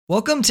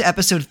Welcome to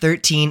episode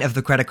 13 of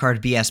the Credit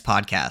Card BS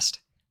podcast.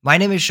 My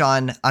name is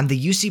Sean. I'm the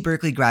UC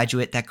Berkeley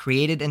graduate that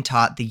created and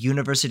taught the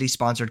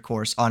university-sponsored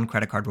course on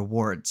credit card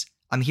rewards.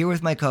 I'm here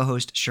with my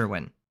co-host,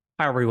 Sherwin.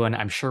 Hi, everyone.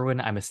 I'm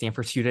Sherwin. I'm a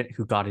Stanford student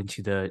who got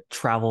into the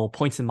travel,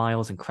 points and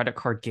miles, and credit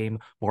card game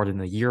more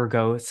than a year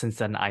ago. Since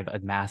then, I've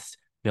amassed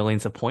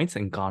millions of points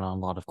and gone on a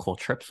lot of cool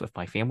trips with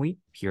my family.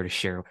 I'm here to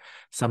share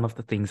some of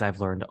the things I've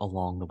learned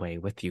along the way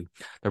with you.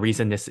 The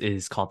reason this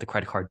is called the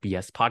Credit Card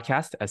BS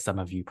podcast, as some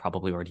of you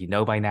probably already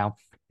know by now,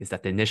 is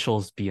that the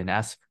initials B and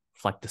S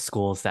reflect the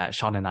schools that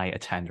Sean and I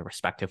attend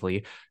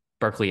respectively,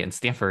 Berkeley and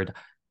Stanford.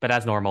 But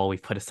as normal,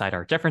 we've put aside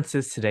our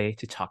differences today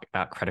to talk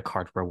about credit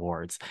card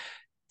rewards.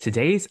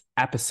 Today's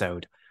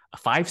episode, a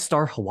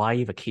 5-star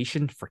Hawaii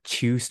vacation for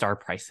 2-star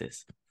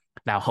prices.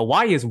 Now,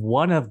 Hawaii is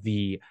one of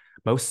the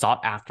most sought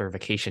after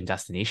vacation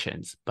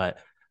destinations, but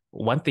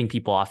one thing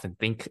people often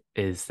think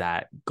is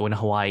that going to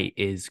Hawaii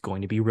is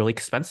going to be really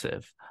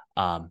expensive.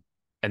 And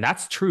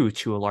that's true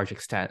to a large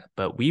extent,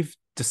 but we've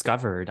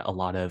discovered a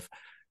lot of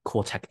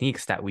cool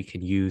techniques that we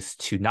can use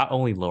to not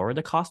only lower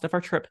the cost of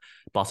our trip,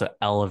 but also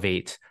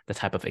elevate the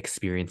type of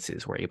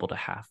experiences we're able to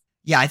have.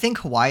 Yeah, I think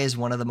Hawaii is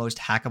one of the most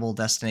hackable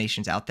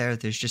destinations out there.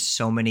 There's just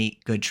so many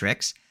good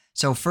tricks.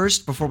 So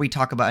first, before we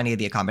talk about any of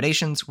the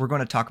accommodations, we're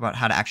going to talk about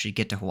how to actually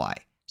get to Hawaii.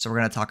 So we're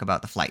going to talk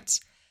about the flights.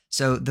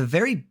 So the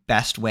very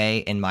best way,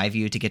 in my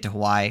view, to get to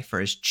Hawaii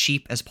for as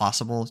cheap as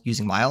possible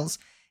using miles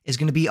is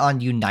going to be on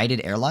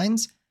United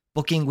Airlines,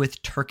 booking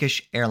with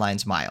Turkish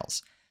Airlines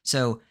miles.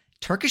 So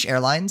Turkish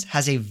Airlines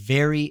has a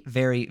very,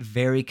 very,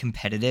 very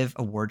competitive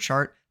award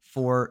chart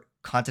for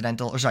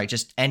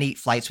just any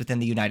flights within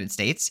the United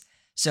States.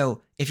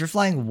 So if you're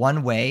flying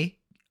one way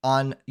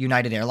on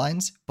United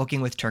Airlines,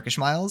 booking with Turkish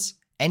miles,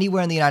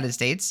 anywhere in the United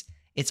States,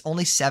 it's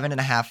only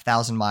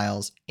 7,500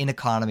 miles in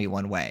economy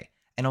one way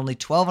and only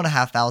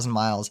 12,500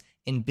 miles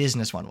in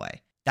business one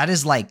way. That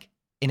is like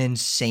an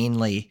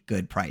insanely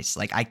good price.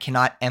 Like, I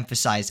cannot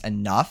emphasize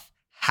enough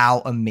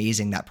how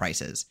amazing that price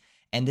is.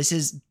 And this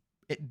is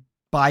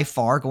by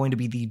far going to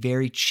be the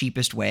very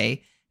cheapest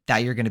way that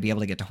you're going to be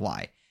able to get to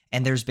Hawaii.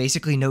 And there's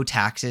basically no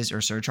taxes or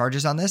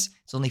surcharges on this.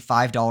 It's only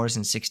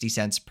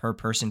 $5.60 per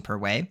person per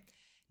way.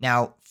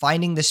 Now,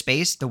 finding the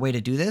space, the way to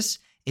do this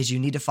is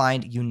you need to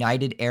find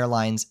United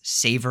Airlines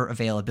saver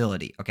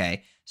availability,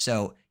 okay?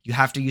 So you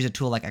have to use a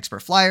tool like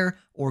Expert Flyer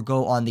or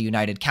go on the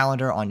United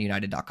calendar on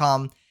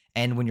united.com.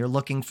 And when you're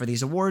looking for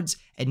these awards,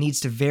 it needs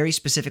to very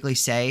specifically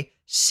say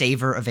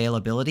saver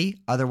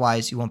availability.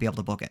 Otherwise, you won't be able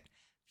to book it.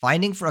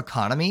 Finding for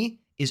economy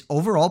is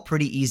overall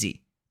pretty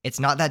easy. It's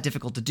not that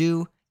difficult to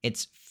do.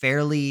 It's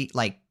fairly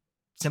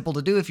simple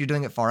to do if you're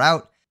doing it far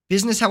out.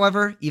 Business,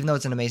 however, even though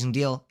it's an amazing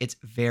deal, it's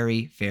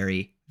very,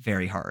 very,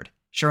 very hard.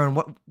 Sharon,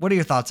 what are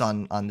your thoughts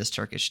on this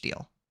Turkish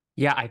deal?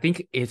 Yeah, I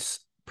think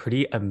it's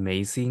pretty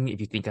amazing if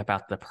you think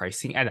about the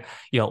pricing. And,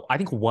 I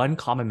think one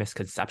common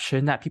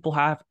misconception that people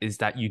have is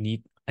that you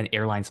need an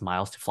airline's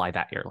miles to fly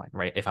that airline,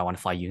 right? If I want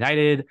to fly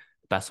United,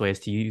 the best way is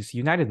to use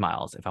United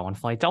miles. If I want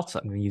to fly Delta,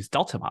 I'm going to use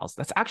Delta miles.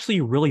 That's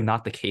actually really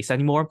not the case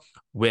anymore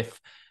with,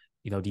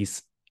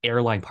 these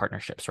airline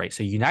partnerships, right?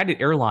 So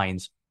United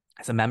Airlines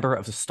is a member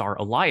of the Star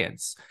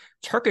Alliance.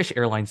 Turkish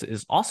Airlines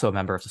is also a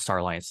member of the Star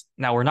Alliance.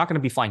 Now, we're not going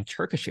to be flying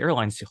Turkish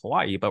Airlines to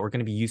Hawaii, but we're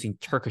going to be using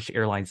Turkish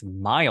Airlines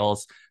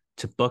miles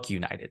to book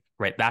United,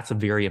 right? That's a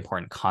very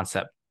important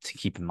concept to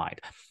keep in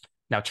mind.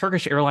 Now,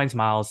 Turkish Airlines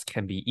miles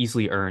can be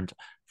easily earned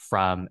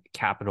from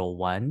Capital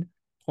One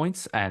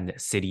points and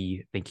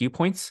Citi Thank You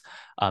points.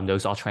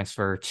 Those all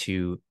transfer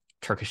to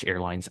Turkish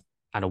Airlines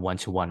at a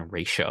 1-to-1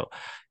 ratio.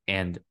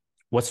 And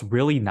what's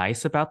really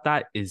nice about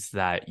that is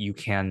that you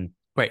can,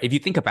 right, if you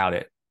think about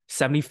it,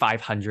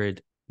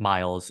 7,500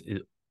 miles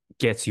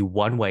gets you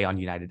one way on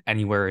United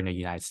anywhere in the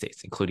United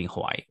States, including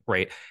Hawaii,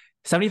 right?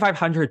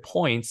 7,500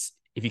 points,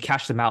 if you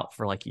cash them out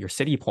for your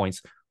Citi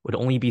points, would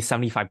only be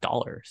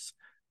 $75,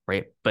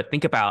 right? But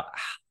think about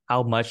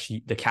how much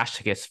the cash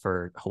tickets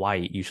for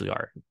Hawaii usually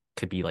are.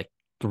 Could be like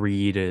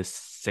 300 to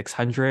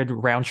 600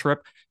 round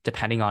trip,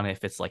 depending on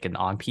if it's like an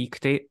on-peak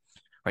date,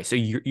 right? So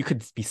you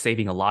could be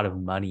saving a lot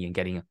of money and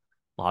getting a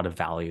lot of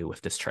value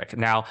with this trick.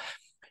 Now,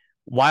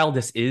 while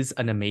this is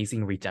an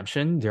amazing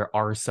redemption, there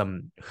are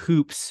some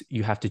hoops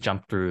you have to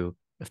jump through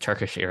with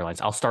Turkish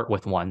Airlines. I'll start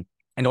with one.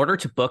 In order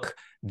to book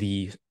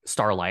the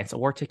Star Alliance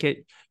Award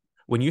ticket,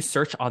 when you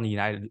search on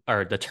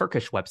the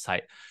Turkish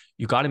website,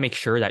 you got to make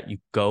sure that you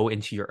go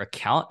into your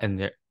account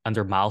and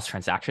under miles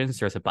transactions,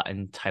 there's a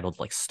button titled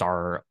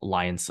Star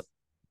Alliance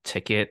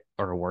ticket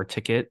or award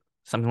ticket,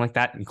 something like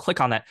that. And you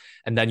click on that,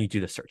 and then you do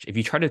the search. If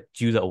you try to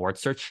do the award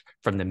search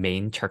from the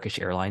main Turkish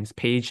Airlines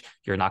page,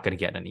 you're not going to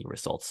get any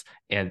results.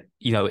 And,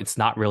 it's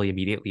not really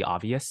immediately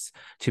obvious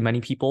to many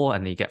people,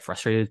 and they get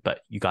frustrated, but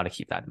you got to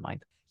keep that in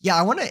mind. Yeah,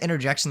 I want to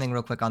interject something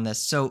real quick on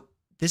this. So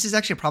this is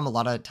actually a problem a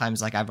lot of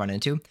times I've run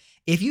into.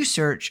 If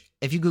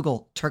you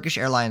Google Turkish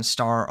Airlines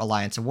Star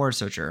Alliance Award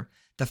Searcher,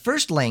 the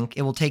first link,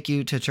 it will take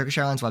you to Turkish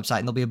Airlines website,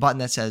 and there'll be a button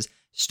that says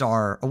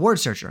Star Award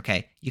Searcher,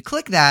 okay? You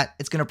click that,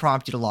 it's going to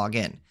prompt you to log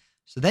in.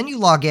 So then you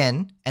log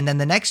in, and then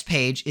the next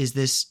page is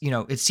this,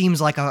 it seems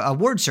like a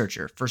word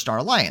searcher for Star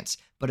Alliance,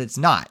 but it's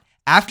not.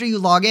 After you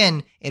log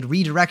in, it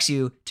redirects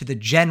you to the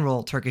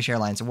general Turkish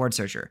Airlines award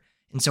searcher.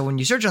 And so when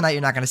you search on that,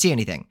 you're not going to see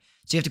anything.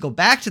 So you have to go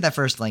back to that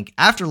first link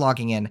after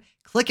logging in,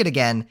 click it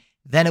again,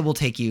 then it will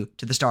take you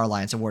to the Star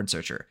Alliance award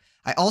searcher.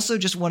 I also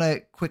just want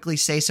to quickly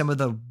say some of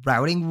the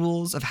routing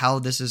rules of how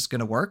this is going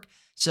to work.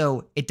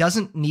 So it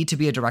doesn't need to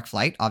be a direct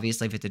flight.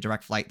 Obviously, if it's a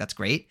direct flight, that's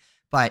great.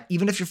 But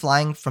even if you're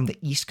flying from the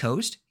East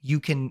Coast, you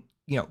can,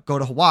 go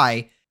to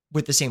Hawaii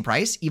with the same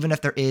price, even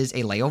if there is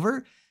a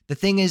layover. The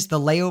thing is, the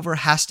layover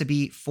has to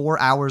be 4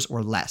 hours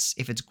or less.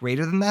 If it's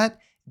greater than that,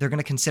 they're going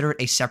to consider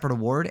it a separate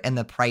award and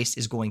the price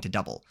is going to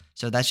double.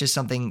 So that's just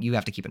something you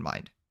have to keep in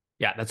mind.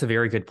 Yeah, that's a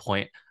very good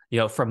point.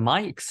 From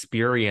my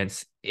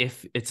experience,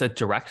 if it's a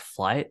direct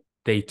flight,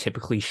 they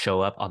typically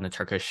show up on the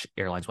Turkish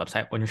Airlines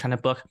website when you're trying to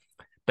book.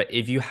 But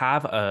if you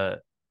have a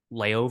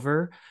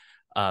layover,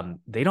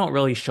 they don't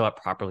really show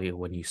up properly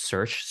when you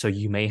search. So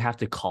you may have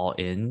to call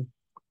in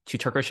to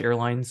Turkish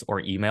Airlines or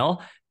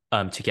email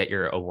to get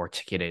your award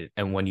ticketed.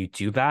 And when you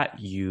do that,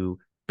 you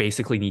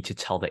basically need to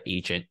tell the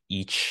agent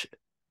each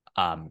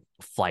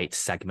flight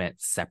segment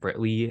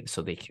separately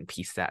so they can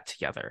piece that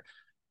together.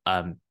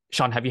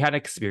 Sean, have you had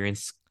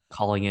experience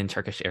calling in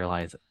Turkish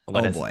Airlines?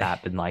 What has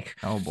that been like?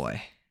 Oh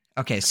boy.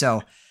 Okay,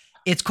 so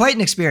it's quite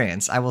an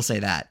experience, I will say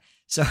that.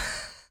 So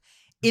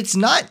it's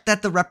not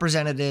that the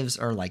representatives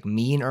are like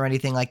mean or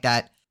anything like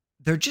that.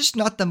 They're just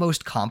not the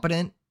most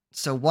competent.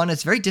 So one,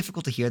 it's very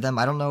difficult to hear them.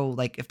 I don't know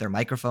like if their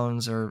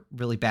microphones are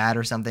really bad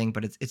or something,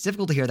 but it's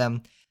difficult to hear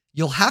them.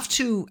 You'll have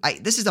to,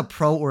 this is a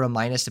pro or a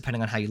minus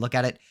depending on how you look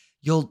at it.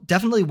 You'll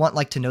definitely want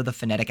like to know the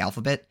phonetic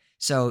alphabet.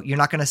 So you're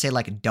not going to say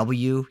like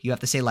W, you have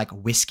to say like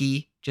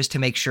whiskey just to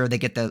make sure they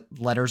get the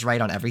letters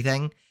right on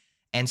everything.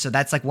 And so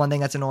that's like one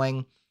thing that's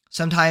annoying.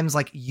 Sometimes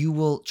like you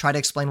will try to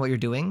explain what you're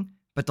doing,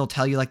 but they'll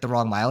tell you like the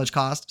wrong mileage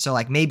cost. So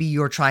like maybe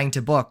you're trying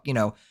to book,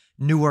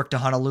 Newark to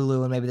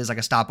Honolulu, and maybe there's like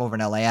a stopover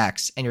in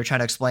LAX, and you're trying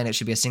to explain it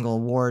should be a single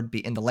award,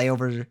 and the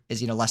layover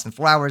is, less than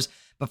 4 hours,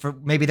 but for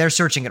maybe they're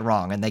searching it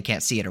wrong and they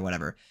can't see it or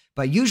whatever.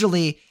 But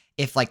usually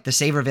if like the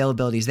saver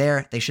availability is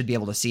there, they should be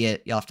able to see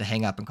it. You'll have to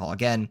hang up and call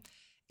again.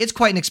 It's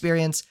quite an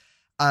experience.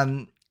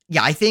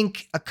 Yeah, I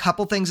think a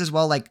couple things as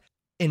well. Like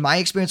in my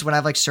experience, when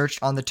I've like searched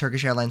on the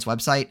Turkish Airlines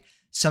website,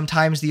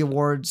 sometimes the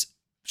awards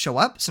show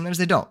up, sometimes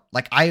they don't.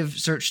 Like I've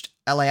searched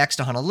LAX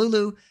to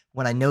Honolulu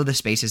when I know the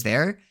space is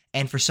there,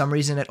 and for some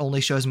reason it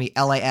only shows me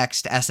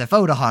LAX to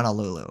SFO to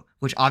Honolulu,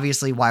 which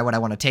obviously why would I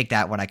want to take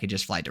that when I could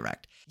just fly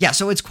direct? Yeah,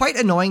 so it's quite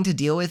annoying to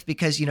deal with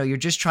because, you're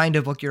just trying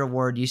to book your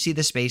award, you see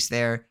the space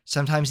there,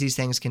 sometimes these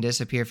things can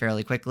disappear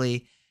fairly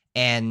quickly,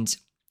 and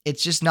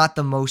it's just not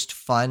the most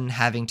fun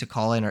having to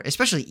call in, or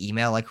especially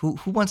email. Like who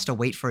wants to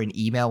wait for an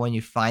email when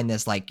you find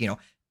this like,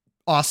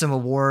 awesome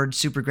award,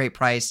 super great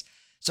price?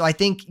 So I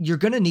think you're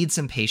going to need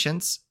some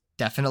patience,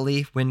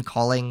 definitely, when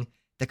calling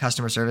the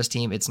customer service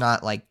team. It's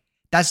not like,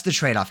 that's the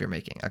trade-off you're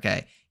making,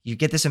 okay? You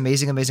get this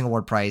amazing, amazing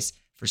award price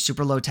for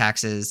super low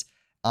taxes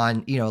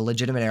on, a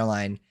legitimate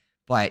airline,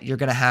 but you're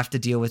going to have to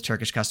deal with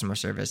Turkish customer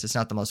service. It's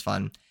not the most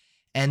fun.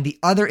 And the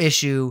other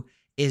issue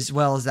is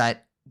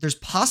that there's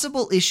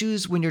possible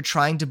issues when you're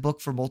trying to book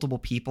for multiple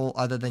people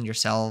other than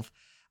yourself.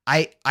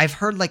 I've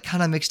heard like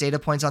kind of mixed data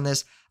points on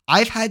this.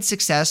 I've had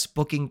success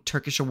booking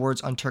Turkish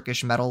awards on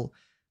Turkish Metal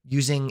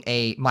using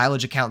a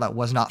mileage account that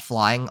was not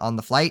flying on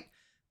the flight,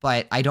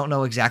 but I don't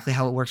know exactly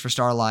how it works for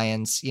Star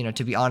Alliance.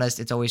 To be honest,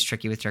 it's always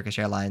tricky with Turkish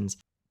Airlines.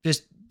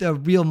 Just the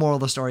real moral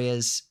of the story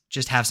is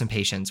just have some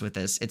patience with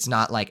this. It's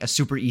not like a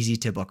super easy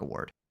to book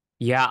award.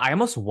 Yeah, I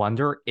almost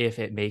wonder if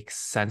it makes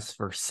sense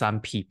for some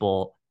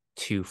people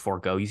to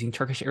forego using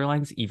Turkish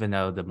Airlines, even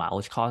though the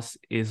mileage cost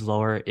is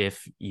lower,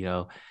 if,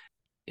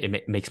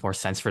 it makes more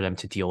sense for them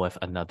to deal with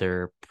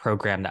another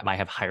program that might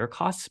have higher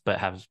costs, but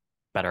have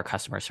better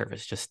customer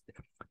service, just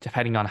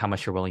depending on how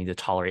much you're willing to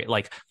tolerate.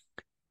 Like,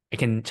 I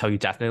can tell you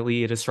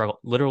definitely it is a struggle.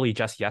 Literally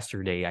just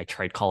yesterday, I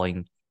tried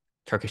calling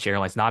Turkish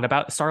Airlines, not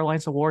about Star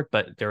Alliance Award,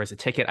 but there was a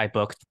ticket I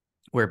booked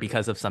where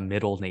because of some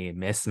middle name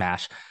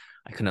mismatch,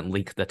 I couldn't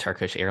link the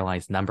Turkish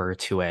Airlines number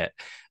to it.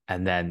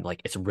 And then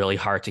like, it's really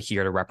hard to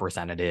hear the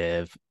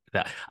representative.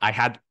 That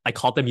I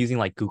called them using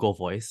like Google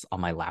Voice on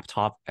my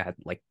laptop at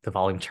like the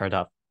volume turned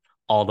up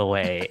all the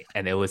way.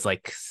 And it was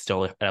like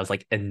still, I was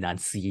like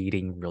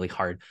enunciating really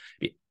hard.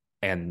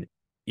 And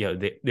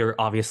they're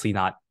obviously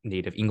not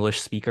native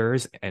English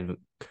speakers, and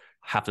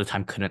half the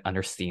time couldn't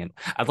understand.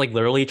 I was like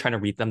literally trying to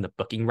read them the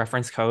booking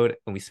reference code,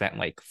 and we spent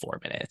like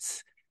 4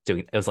 minutes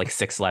doing it. Was like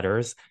 6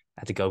 letters.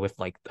 I had to go with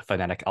like the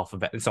phonetic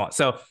alphabet and so on.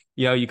 So,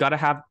 you got to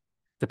have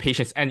the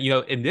patience. And,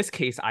 in this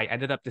case, I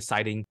ended up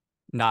deciding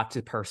not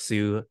to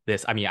pursue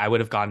this. I mean, I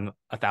would have gotten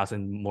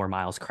 1,000 more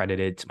miles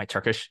credited to my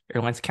Turkish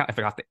Airlines account if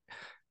I got the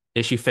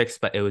issue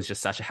fixed, but it was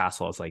just such a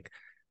hassle. I was like,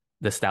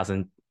 this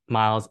 1,000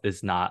 miles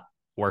is not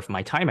worth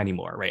my time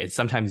anymore, right? And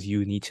sometimes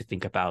you need to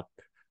think about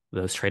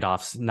those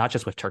trade-offs, not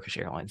just with Turkish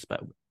Airlines,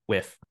 but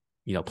with,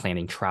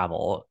 planning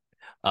travel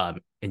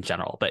in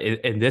general. But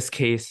in this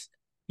case,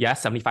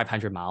 yes,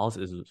 7,500 miles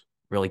is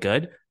really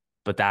good,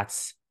 but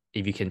that's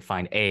if you can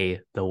find A,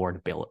 the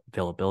award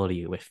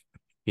availability with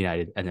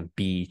United, and then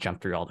B,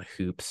 jump through all the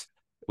hoops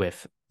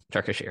with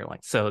Turkish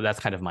Airlines. So that's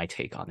kind of my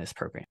take on this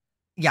program.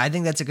 Yeah, I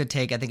think that's a good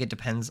take. I think it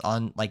depends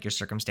on like your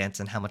circumstance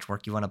and how much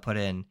work you want to put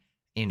in,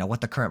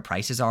 what the current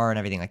prices are and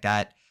everything like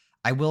that.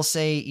 I will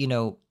say,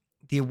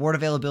 the award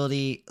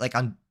availability, like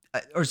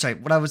or sorry,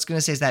 what I was going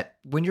to say is that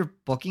when you're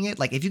booking it,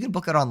 like if you can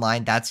book it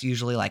online, that's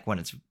usually like when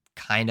it's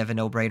kind of a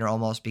no-brainer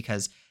almost,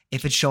 because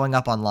if it's showing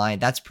up online,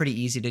 that's pretty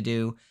easy to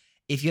do.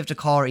 If you have to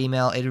call or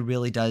email, it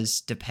really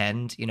does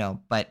depend,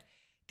 but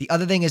the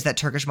other thing is that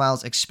Turkish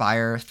miles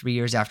expire 3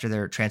 years after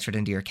they're transferred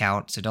into your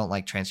account. So don't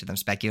like transfer them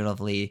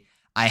speculatively.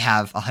 I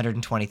have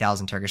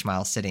 120,000 Turkish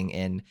miles sitting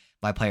in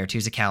my Player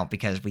Two's account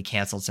because we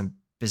canceled some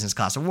business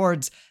class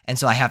awards. And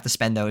so I have to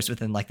spend those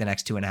within like the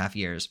next 2.5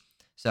 years.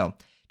 So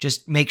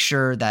just make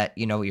sure that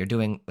you know what you're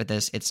doing with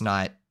this. It's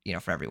not,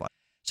 for everyone.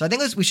 So I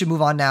think we should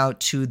move on now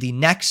to the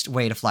next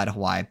way to fly to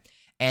Hawaii.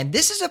 And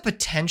this is a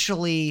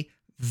potentially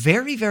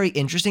very, very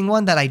interesting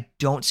one that I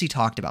don't see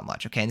talked about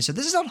much. Okay. And so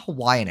this is on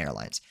Hawaiian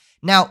Airlines.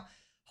 Now,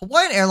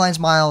 Hawaiian Airlines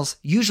miles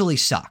usually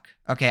suck.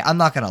 Okay. I'm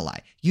not going to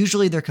lie.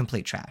 Usually they're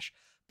complete trash,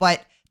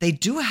 but they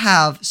do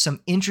have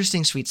some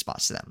interesting sweet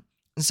spots to them.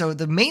 And so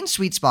the main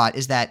sweet spot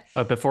is that.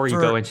 But before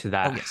you go into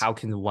that, yes. How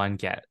can one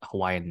get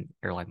Hawaiian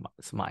Airlines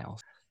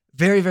miles?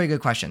 Very, very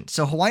good question.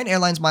 So Hawaiian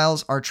Airlines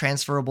miles are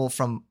transferable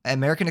from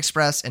American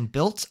Express and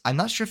Bilt. I'm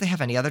not sure if they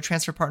have any other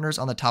transfer partners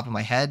on the top of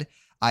my head.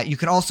 You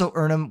can also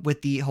earn them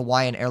with the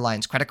Hawaiian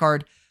Airlines credit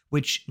card,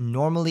 which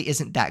normally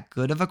isn't that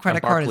good of a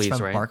credit card. It's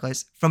from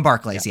Barclays. From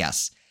Barclays, yeah.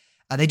 Yes.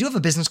 They do have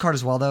a business card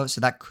as well, though, so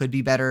that could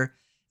be better.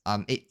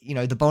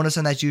 The bonus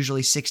on that's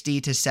usually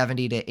 60 to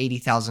 70 to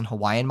 80,000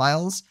 Hawaiian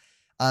miles,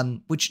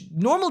 which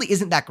normally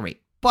isn't that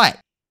great. But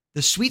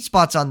the sweet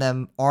spots on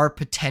them are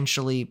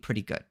potentially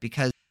pretty good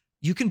because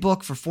you can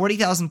book for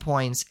 40,000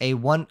 points, a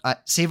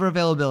saver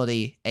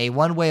availability, a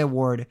one-way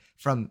award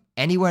from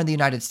anywhere in the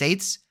United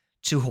States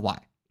to Hawaii.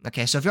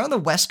 Okay, so if you're on the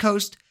West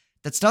Coast,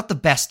 that's not the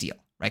best deal,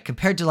 right?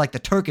 Compared to like the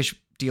Turkish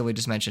deal we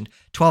just mentioned,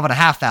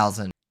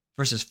 12,500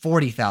 versus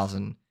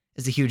 40,000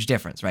 is a huge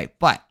difference, right?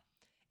 But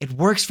it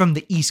works from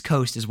the East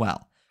Coast as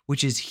well,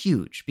 which is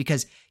huge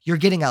because you're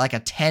getting like a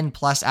 10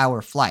 plus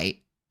hour flight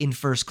in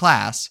first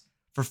class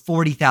for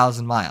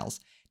 40,000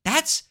 miles.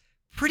 That's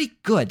pretty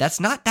good. That's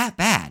not that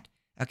bad.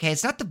 Okay,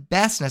 it's not the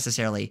best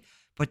necessarily,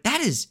 but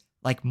that is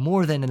like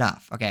more than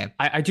enough. Okay.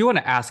 I do want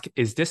to ask,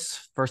 is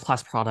this first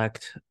class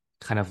product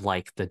kind of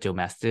like the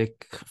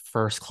domestic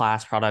first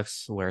class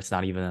products where it's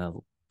not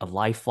even a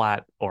lie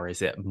flat, or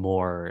is it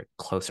more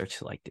closer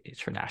to like the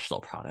international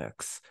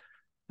products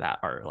that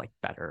are like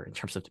better in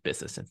terms of the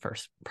business and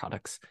first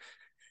products?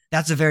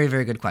 That's a very,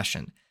 very good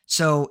question.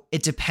 So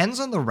it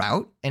depends on the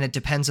route and it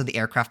depends on the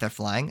aircraft they're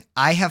flying.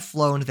 I have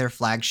flown their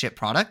flagship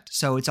product.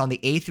 So it's on the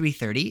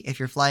A330. If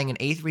you're flying an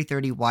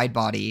A330 wide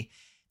body,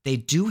 they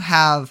do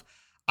have,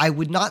 I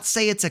would not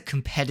say it's a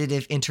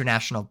competitive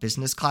international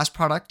business class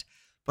product,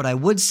 but I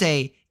would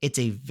say it's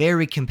a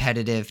very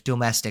competitive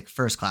domestic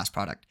first class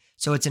product.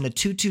 So it's in a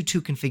 222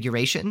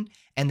 configuration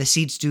and the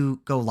seats do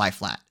go lie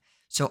flat.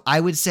 So I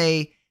would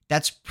say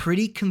that's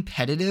pretty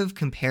competitive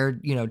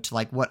compared, to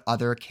like what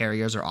other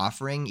carriers are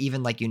offering.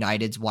 Even like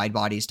United's wide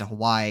bodies to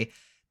Hawaii,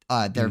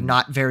 they're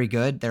not very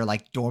good. They're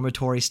like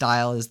dormitory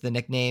style is the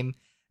nickname,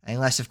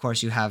 unless of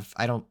course you have.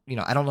 I don't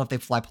know if they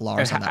fly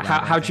Polaris on that.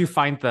 How'd you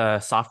find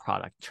the soft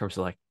product in terms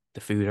of like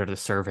the food or the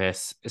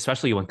service,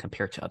 especially when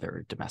compared to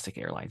other domestic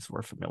airlines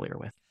we're familiar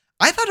with?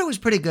 I thought it was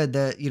pretty good.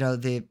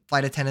 The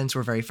flight attendants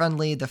were very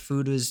friendly. The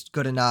food was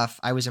good enough.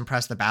 I was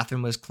impressed. The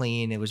bathroom was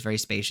clean. It was very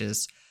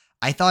spacious.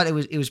 I thought it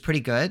was pretty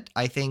good.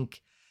 I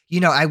think,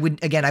 I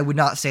would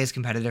not say it's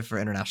competitive for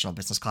international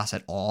business class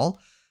at all,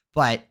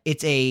 but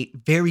it's a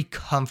very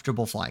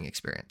comfortable flying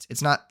experience.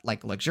 It's not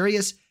like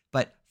luxurious,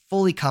 but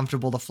fully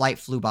comfortable. The flight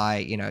flew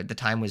by, the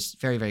time was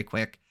very, very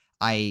quick.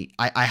 I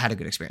had a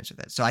good experience with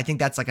it. So I think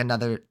that's like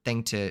another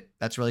thing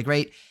that's really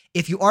great.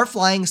 If you are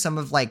flying some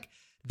of like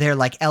their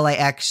like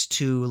LAX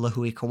to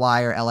Lahui,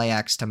 Kauai or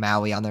LAX to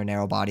Maui on their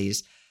narrow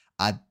bodies,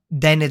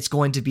 then it's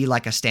going to be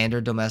like a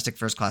standard domestic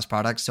first class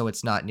product. So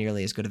it's not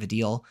nearly as good of a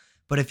deal.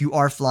 But if you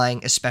are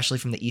flying, especially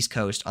from the East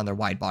Coast on their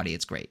wide body,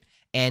 it's great.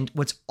 And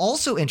what's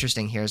also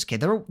interesting here is, okay,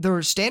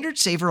 their standard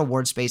saver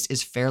award space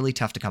is fairly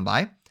tough to come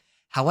by.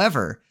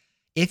 However,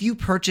 if you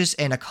purchase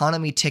an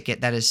economy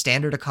ticket that is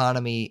standard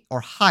economy or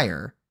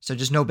higher, so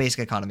just no basic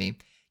economy,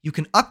 you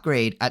can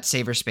upgrade at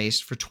saver space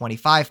for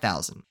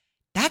 25,000.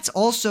 That's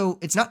also,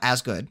 it's not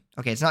as good.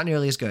 Okay, it's not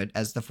nearly as good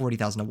as the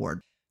 40,000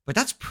 award, but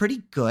that's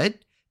pretty good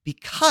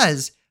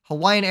because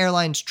Hawaiian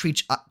Airlines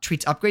treats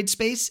upgrade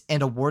space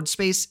and award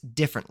space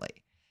differently.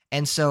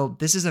 And so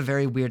this is a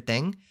very weird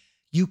thing.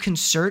 You can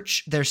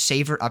search their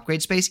saver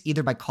upgrade space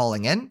either by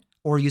calling in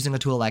or using a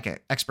tool like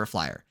Expert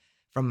Flyer.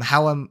 From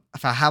how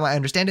I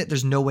understand it,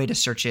 there's no way to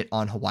search it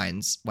on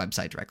Hawaiian's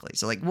website directly.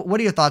 So like, what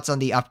are your thoughts on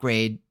the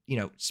upgrade,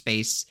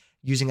 space,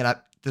 using it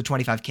up the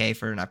 25K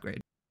for an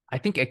upgrade? I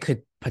think it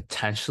could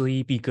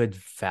potentially be good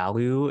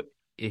value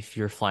if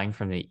you're flying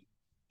from the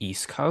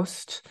East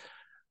Coast,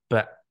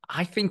 but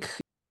I think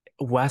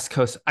West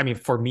Coast, I mean,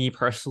 for me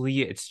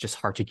personally, it's just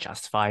hard to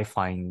justify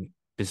flying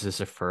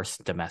business or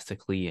first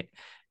domestically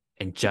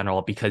in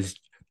general because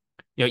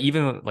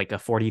even like a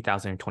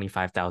 40,000 or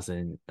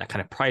 25,000, that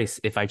kind of price,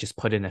 if I just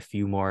put in a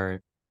few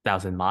more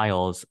thousand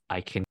miles,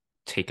 I can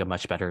take a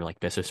much better like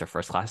business or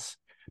first class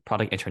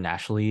product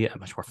internationally,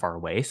 much more far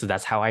away. So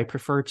that's how I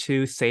prefer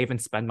to save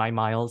and spend my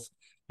miles.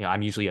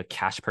 I'm usually a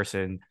cash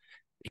person,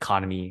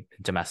 economy,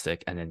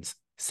 domestic, and then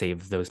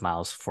save those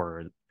miles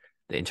for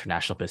the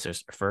international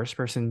business first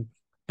person.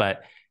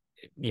 But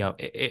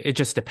it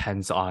just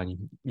depends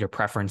on your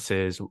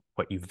preferences,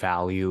 what you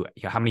value,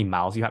 how many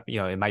miles you have.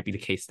 It might be the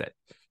case that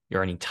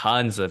you're earning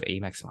tons of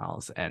Amex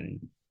miles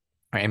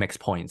or Amex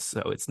points,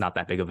 so it's not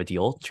that big of a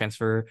deal to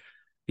transfer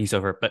these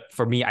over. But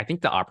for me, I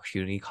think the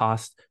opportunity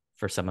cost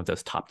for some of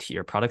those top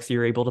tier products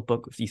you're able to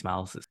book with these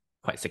miles is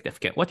quite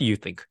significant. What do you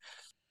think?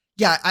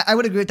 Yeah, I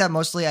would agree with that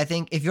mostly. I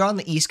think if you're on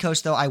the East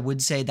Coast, though, I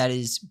would say that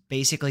is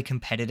basically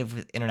competitive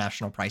with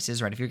international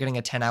prices, right? If you're getting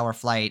a 10-hour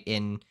flight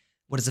in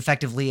what is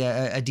effectively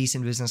a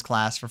decent business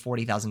class for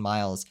 40,000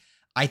 miles,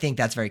 I think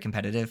that's very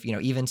competitive.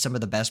 Even some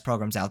of the best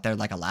programs out there,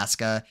 like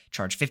Alaska,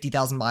 charge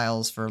 50,000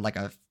 miles for like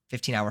a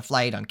 15-hour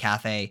flight on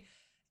Cathay.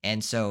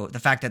 And so the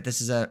fact that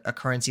this is a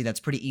currency that's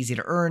pretty easy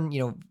to earn,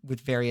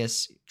 with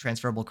various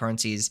transferable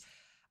currencies,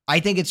 I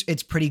think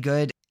it's pretty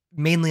good,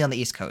 mainly on the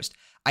East Coast.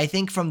 I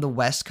think from the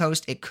West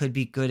Coast, it could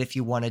be good if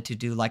you wanted to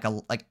do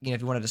if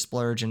you wanted to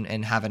splurge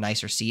and have a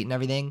nicer seat and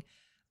everything.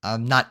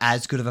 Not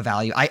as good of a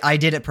value. I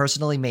did it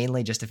personally,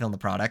 mainly just to film the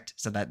product.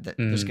 So that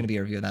there's going to be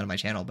a review of that on my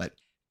channel. But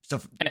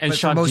and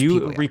Sean, do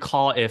you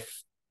recall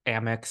if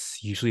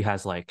Amex usually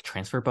has like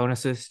transfer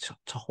bonuses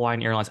to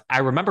Hawaiian Airlines? I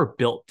remember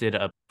Bilt did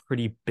a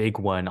pretty big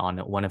one on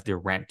one of their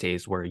rent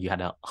days where you had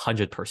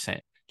 100%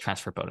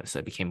 transfer bonus. So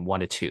it became 1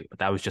 to 2, but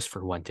that was just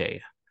for one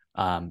day.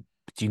 Do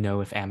you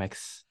know if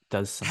Amex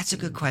does something? That's a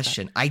good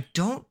question. I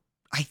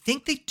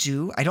think they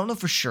do. I don't know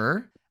for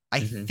sure. I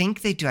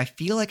think they do. I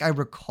feel like I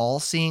recall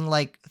seeing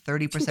like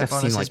 30%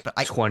 bonuses, like but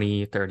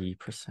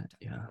 20-30%.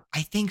 Yeah.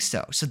 I think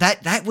so. So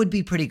that would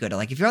be pretty good.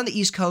 Like if you're on the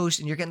East Coast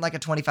and you're getting like a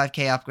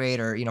 25K upgrade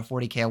or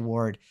 40K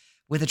award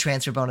with a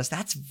transfer bonus,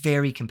 that's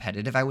very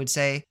competitive, I would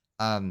say.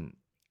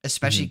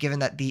 Especially given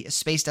that the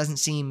space doesn't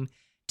seem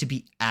to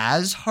be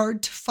as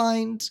hard to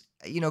find,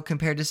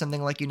 compared to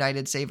something like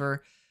United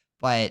Saver,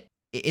 but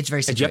it's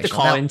very situational. And do you have to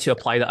call in to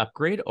apply the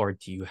upgrade, or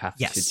do you have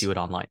to do it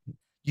online?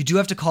 You do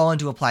have to call in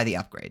to apply the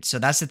upgrade. So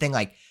that's the thing.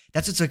 Like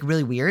that's what's like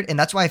really weird, and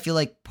that's why I feel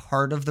like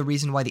part of the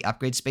reason why the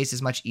upgrade space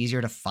is much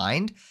easier to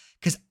find,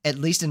 because at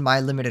least in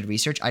my limited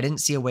research, I didn't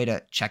see a way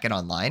to check it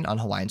online on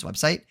Hawaiian's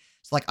website.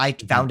 So like I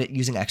found it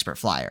using Expert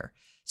Flyer.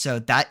 So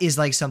that is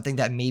like something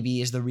that maybe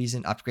is the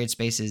reason upgrade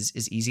space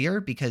is easier,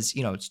 because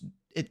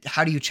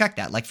how do you check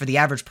that? Like for the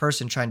average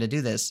person trying to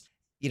do this,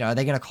 are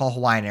they going to call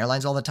Hawaiian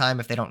Airlines all the time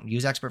if they don't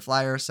use Expert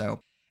Flyer? So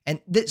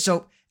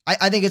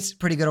I think it's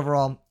pretty good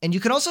overall. And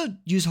you can also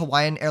use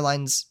Hawaiian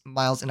Airlines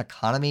miles in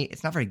economy.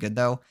 It's not very good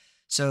though.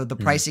 So the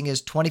pricing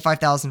is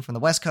 25,000 from the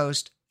West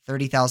Coast,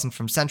 30,000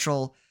 from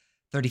Central,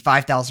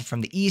 35,000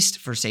 from the East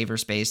for saver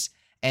space,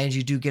 and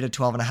you do get a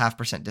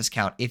 12.5%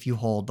 discount if you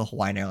hold the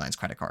Hawaiian Airlines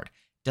credit card.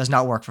 Does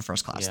not work for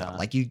first class though.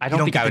 Like you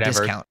don't get the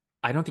discount.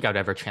 I don't think I would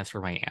ever transfer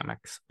my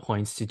Amex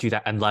points to do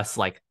that unless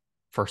like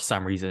for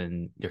some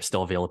reason there's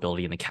still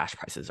availability and the cash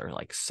prices are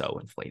like so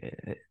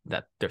inflated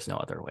that there's no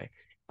other way.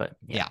 But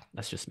yeah,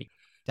 that's just me.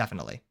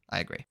 Definitely. I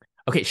agree.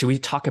 Okay, should we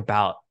talk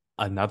about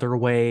another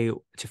way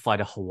to fly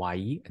to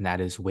Hawaii, and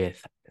that is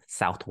with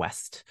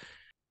Southwest?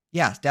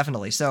 Yeah,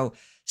 definitely. So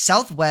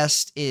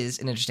Southwest is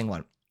an interesting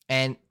one.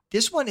 And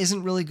this one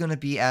isn't really going to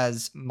be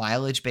as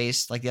mileage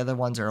based like the other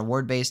ones are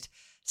award based.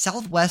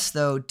 Southwest,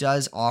 though,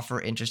 does offer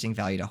interesting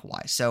value to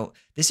Hawaii. So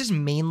this is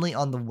mainly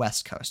on the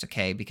West Coast,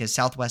 okay, because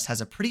Southwest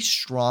has a pretty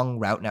strong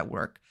route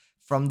network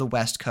from the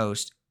West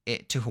Coast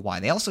to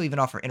Hawaii. They also even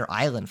offer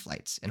inter-island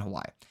flights in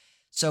Hawaii.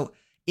 So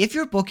if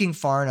you're booking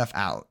far enough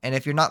out, and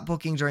if you're not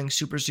booking during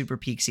super, super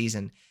peak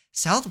season,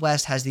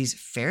 Southwest has these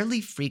fairly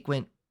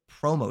frequent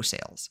promo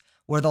sales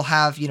where they'll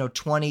have,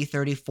 20,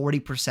 30,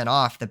 40%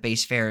 off the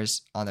base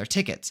fares on their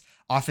tickets,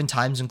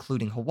 oftentimes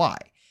including Hawaii.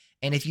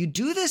 And if you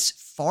do this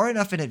far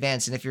enough in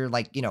advance, and if you're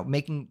like,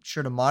 making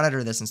sure to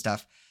monitor this and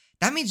stuff,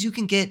 that means you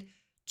can get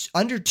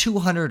under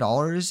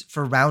 $200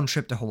 for round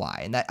trip to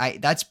Hawaii. And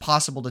that's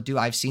possible to do.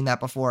 I've seen that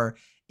before.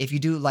 If you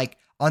do like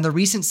on the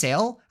recent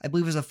sale, I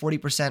believe it was a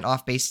 40%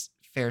 off base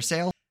fare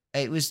sale.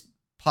 It was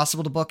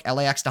possible to book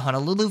LAX to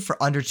Honolulu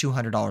for under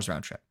 $200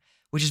 round trip,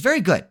 which is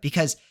very good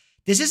because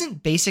this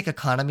isn't basic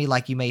economy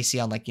like you may see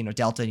on like,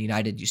 Delta and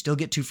United. You still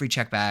get 2 free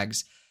check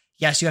bags.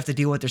 Yes, you have to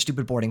deal with their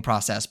stupid boarding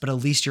process, but at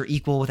least you're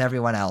equal with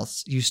everyone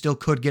else. You still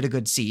could get a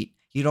good seat.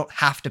 You don't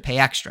have to pay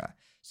extra.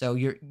 So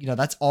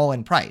that's all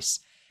in price.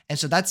 And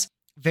so that's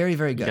very,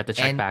 very good. You get the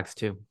check bags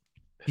too.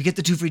 You get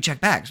the 2 free check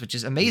bags, which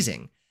is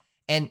amazing.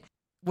 And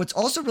what's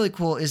also really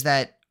cool is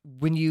that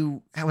when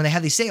they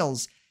have these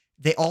sales,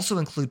 they also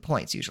include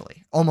points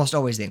usually. Almost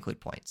always they include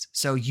points.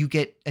 So you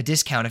get a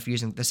discount if you're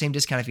using the same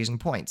discount if you're using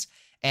points.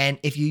 And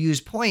if you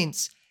use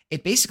points,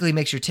 it basically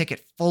makes your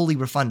ticket fully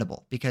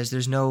refundable because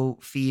there's no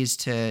fees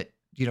to,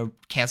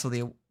 cancel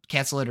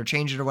it or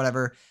change it or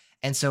whatever.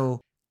 And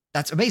so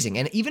that's amazing.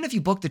 And even if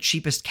you book the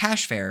cheapest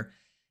cash fare,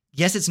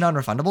 yes, it's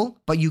non-refundable,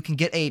 but you can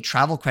get a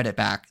travel credit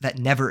back that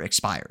never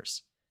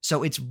expires.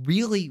 So it's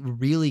really,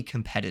 really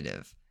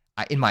competitive,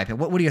 in my opinion.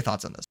 What are your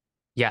thoughts on this?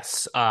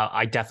 Yes,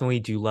 I definitely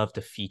do love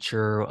the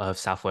feature of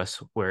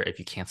Southwest where if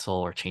you cancel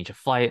or change a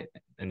flight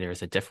and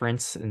there's a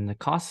difference in the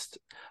cost,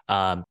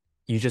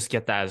 you just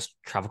get that as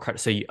travel credit.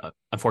 So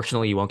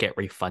unfortunately, you won't get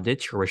refunded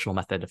to your original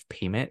method of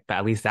payment, but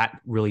at least that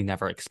really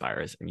never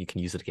expires and you can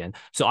use it again.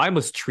 So I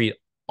must treat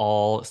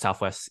all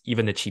Southwest,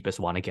 even the cheapest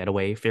wanna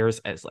getaway fares,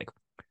 as like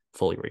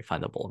fully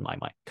refundable in my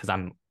mind because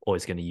I'm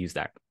always going to use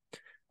that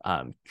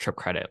trip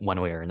credit one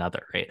way or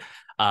another, right?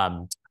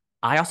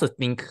 I also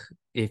think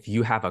if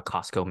you have a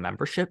Costco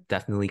membership,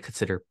 definitely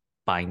consider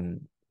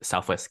buying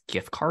Southwest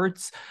gift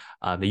cards.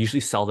 They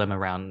usually sell them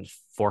around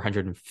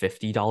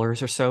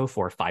 $450 or so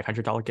for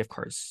 $500 gift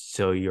cards.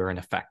 So you're in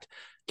effect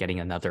getting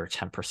another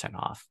 10%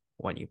 off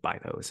when you buy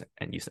those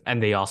and use them.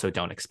 And they also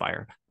don't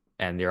expire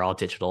and they're all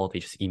digital. They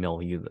just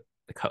email you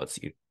the codes.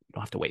 You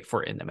don't have to wait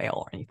for it in the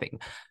mail or anything,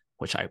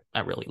 which I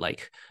really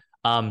like.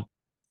 In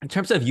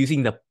terms of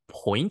using the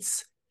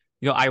points,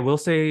 I will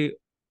say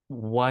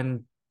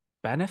one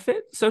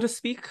benefit, so to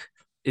speak,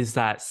 is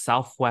that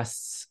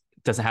Southwest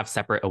doesn't have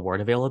separate award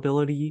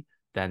availability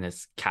than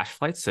its cash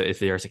flights. So if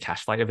there's a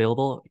cash flight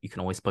available, you can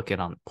always book it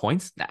on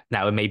points.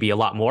 Now it may be a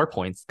lot more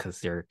points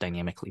because they're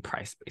dynamically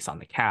priced based on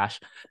the cash.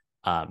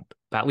 But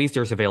at least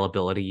there's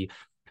availability.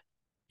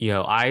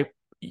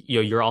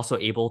 You're also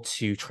able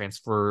to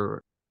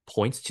transfer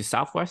points to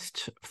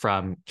Southwest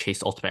from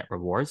Chase Ultimate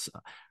Rewards.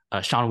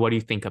 Sean, what do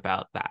you think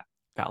about that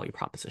value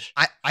proposition?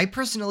 I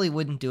personally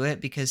wouldn't do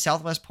it because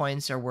Southwest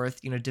points are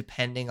worth,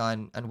 depending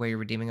on where you're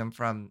redeeming them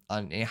from,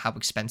 on how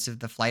expensive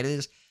the flight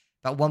is,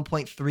 about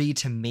 1.3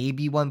 to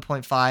maybe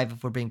 1.5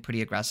 if we're being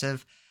pretty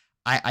aggressive.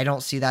 I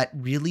don't see that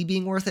really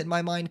being worth it in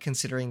my mind,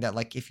 considering that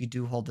like if you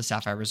do hold the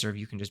Sapphire Reserve,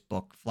 you can just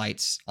book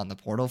flights on the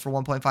portal for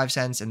 1.5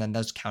 cents, and then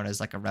those count as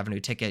like a revenue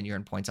ticket and you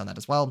earn points on that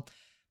as well.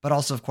 But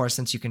also, of course,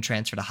 since you can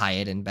transfer to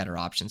Hyatt and better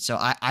options. So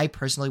I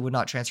personally would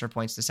not transfer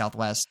points to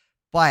Southwest.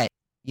 But,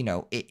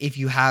 if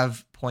you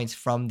have points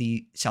from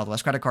the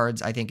Southwest credit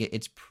cards, I think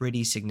it's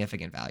pretty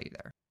significant value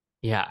there.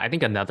 Yeah, I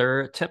think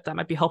another tip that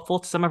might be helpful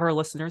to some of our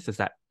listeners is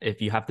that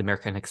if you have the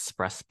American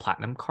Express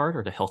Platinum card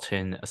or the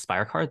Hilton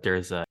Aspire card,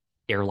 there's a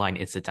airline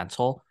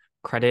incidental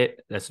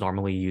credit that's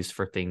normally used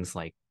for things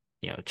like,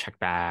 check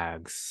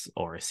bags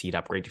or seat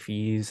upgrade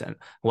fees and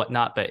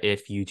whatnot. But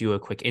if you do a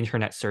quick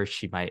internet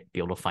search, you might be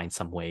able to find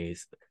some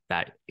ways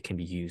that it can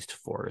be used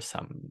for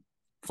some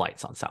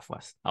flights on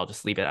Southwest. I'll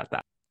just leave it at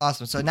that.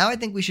 Awesome. So now I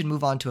think we should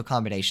move on to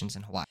accommodations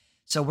in Hawaii.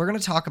 So we're going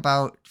to talk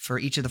about, for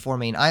each of the 4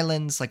 main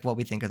islands, like what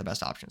we think are the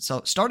best options.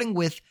 So starting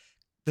with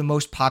the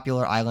most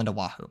popular island,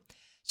 Oahu.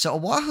 So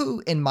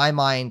Oahu, in my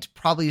mind,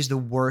 probably is the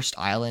worst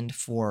island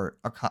for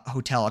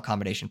hotel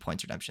accommodation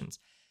points redemptions.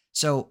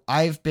 So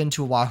I've been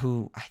to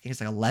Oahu, I think it's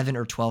like 11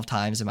 or 12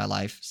 times in my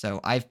life. So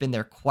I've been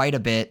there quite a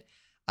bit.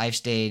 I've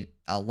stayed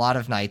a lot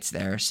of nights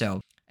there.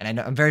 And I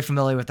know I'm very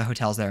familiar with the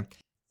hotels there.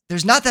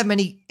 There's not that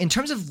many, in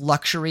terms of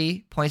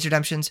luxury points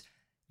redemptions,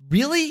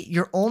 really,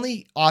 your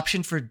only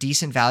option for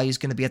decent value is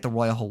going to be at the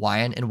Royal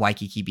Hawaiian in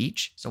Waikiki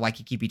Beach. So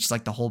Waikiki Beach is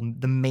like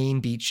the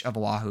main beach of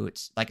Oahu.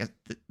 It's like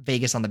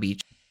Vegas on the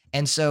beach.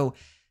 And so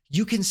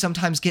you can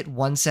sometimes get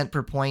 1 cent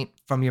per point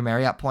from your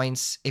Marriott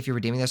points if you're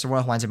redeeming this. The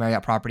Royal Hawaiian's a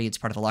Marriott property. It's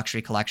part of the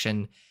luxury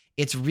collection.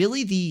 It's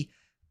really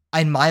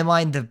in my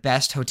mind, the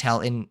best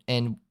hotel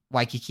in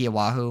Waikiki,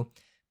 Oahu,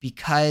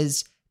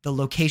 because the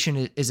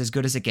location is as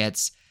good as it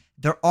gets.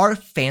 There are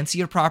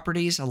fancier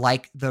properties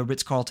like the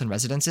Ritz-Carlton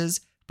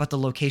Residences, but the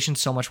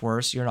location's so much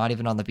worse. You're not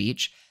even on the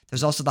beach.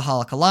 There's also the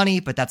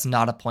Halakalani, but that's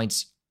not a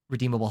points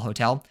redeemable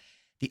hotel.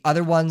 The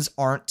other ones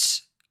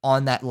aren't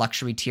on that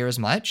luxury tier as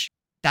much.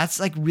 That's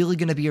like really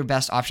going to be your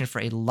best option for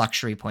a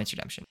luxury points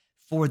redemption.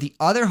 For the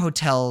other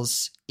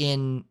hotels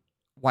in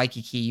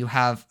Waikiki, you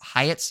have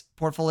Hyatt's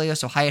portfolio.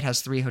 So Hyatt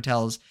has 3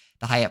 hotels,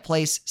 the Hyatt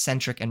Place,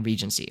 Centric, and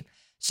Regency.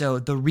 So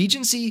the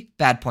Regency,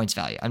 bad points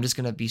value. I'm just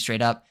going to be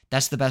straight up.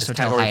 That's the best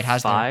hotel Hyatt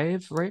has there. Category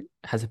 5, right?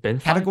 Has it been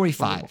 5? Category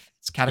 5.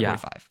 It's category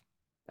 5.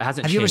 It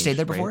hasn't Have changed, you ever stayed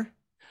there right? before?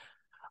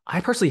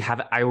 I personally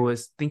haven't. I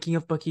was thinking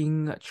of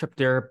booking a trip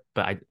there,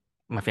 but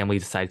my family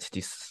decided to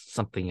do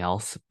something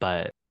else.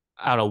 But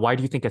I don't know. Why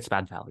do you think it's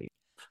bad value?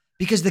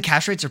 Because the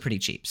cash rates are pretty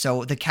cheap.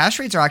 So the cash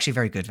rates are actually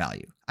very good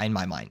value in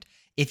my mind.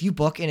 If you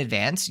book in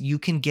advance, you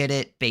can get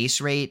it base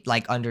rate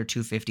like under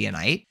 $250 a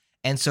night.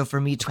 And so for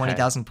me,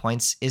 20,000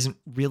 points isn't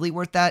really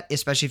worth that,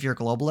 especially if you're a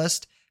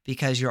globalist,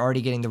 because you're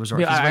already getting the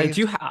resort fees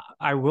waived.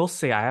 I will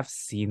say I have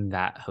seen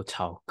that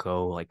hotel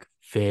go like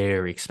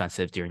very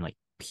expensive during like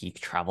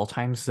peak travel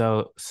times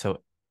though.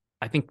 So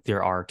I think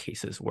there are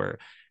cases where,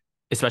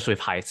 especially if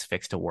Hyatt's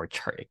fixed award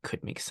chart, it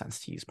could make sense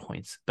to use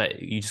points, but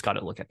you just got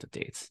to look at the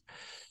dates.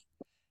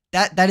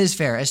 That is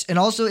fair. And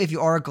also, if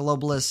you are a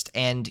globalist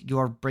and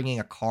you're bringing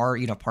a car,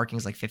 parking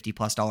is like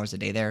 $50+ a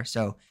day there.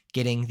 So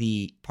getting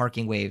the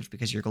parking waived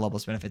because your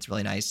globalist benefit's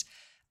really nice.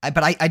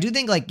 I do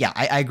think like, yeah,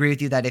 I agree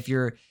with you that if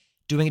you're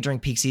doing it during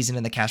peak season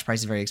and the cash price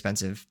is very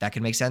expensive, that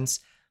could make sense.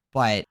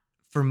 But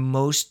for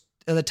most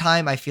of the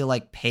time, I feel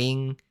like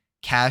paying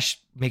cash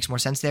makes more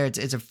sense there.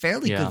 It's a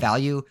fairly good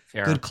value,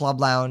 fair. good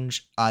club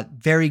lounge,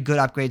 very good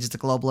upgrades. It's a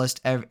Globalist.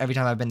 Every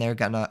time I've been there,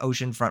 gotten an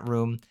ocean front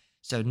room,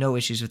 so no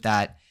issues with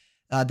that.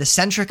 The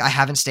Centric I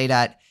haven't stayed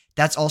at.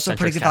 That's also Centric's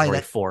pretty good value.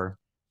 Category 4.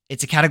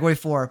 It's a category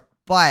 4,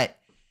 but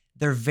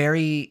they're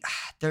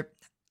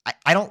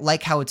I don't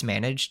like how it's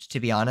managed, to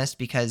be honest,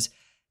 because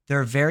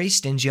they're very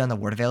stingy on the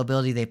word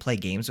availability. They play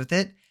games with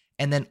it.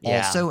 And then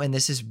also, and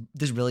this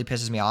really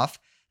pisses me off,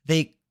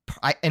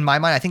 in my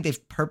mind, I think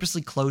they've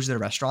purposely closed their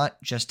restaurant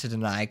just to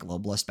deny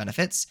globalist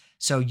benefits.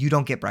 So you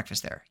don't get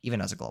breakfast there, even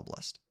as a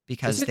globalist,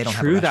 because they don't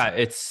have a restaurant.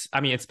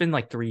 It's been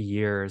like 3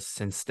 years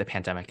since the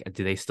pandemic.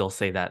 Do they still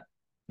say that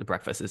the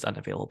breakfast is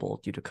unavailable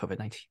due to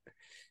COVID-19?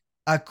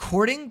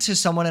 According to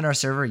someone in our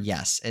server,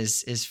 yes,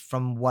 is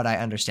from what I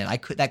understand.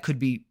 That could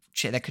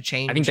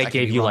change. I think they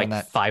gave you like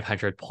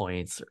 500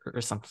 points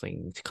or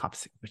something to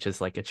compensate, which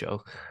is like a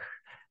joke.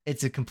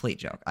 It's a complete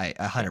joke.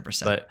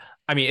 100%. But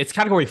I mean, it's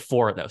category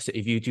 4 though. So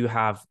if you do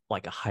have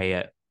like a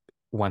Hyatt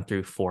 1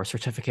 through 4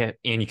 certificate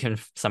and you can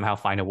somehow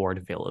find award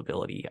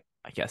availability,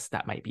 I guess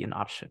that might be an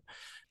option.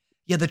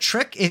 Yeah, the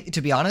trick,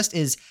 to be honest,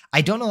 is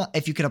I don't know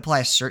if you could apply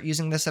a cert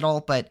using this at all,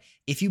 but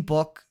if you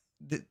book,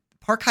 the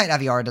Park Hyatt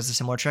Aviara does a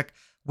similar trick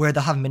where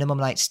they'll have minimum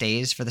night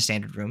stays for the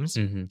standard rooms.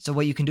 Mm-hmm. So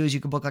what you can do is you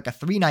can book like a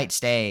 3-night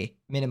stay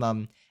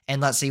minimum,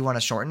 and let's say you want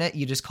to shorten it,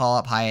 you just call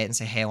up Hyatt and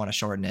say, hey, I want to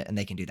shorten it, and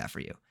they can do that for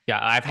you. Yeah,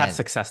 I've had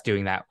success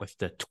doing that with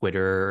the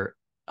Twitter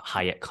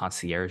Hyatt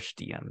concierge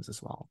DMs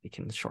as well. You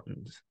can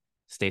shorten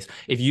stays.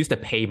 If you use the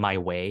pay my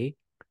way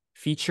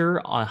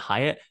feature on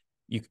Hyatt,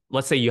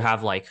 let's say you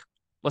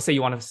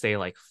want to stay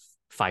like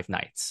 5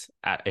 nights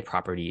at a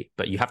property,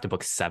 but you have to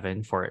book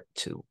 7 for it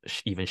to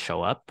even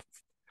show up.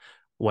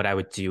 What I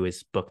would do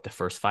is book the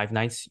first 5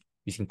 nights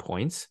using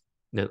points,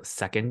 the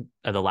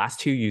last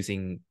 2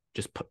 using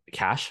just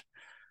cash,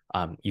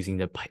 using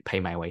the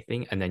pay my way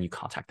thing, and then you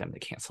contact them to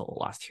cancel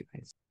the last 2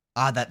 nights.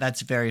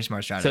 That's a very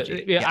smart strategy.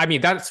 So, yeah, I mean,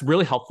 that's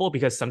really helpful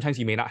because sometimes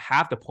you may not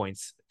have the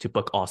points to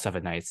book all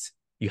 7 nights.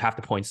 You have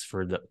the points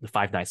for the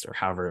 5 nights or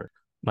however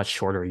much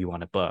shorter you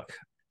want to book.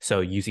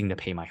 So using the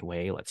pay my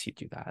way lets you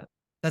do that.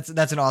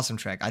 That's an awesome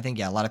trick. I think,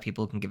 yeah, a lot of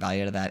people can get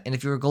value out of that. And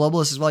if you're a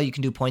globalist as well, you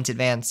can do points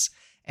advance.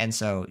 And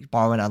so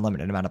borrow an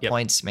unlimited amount of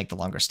points, make the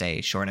longer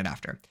stay, shorten it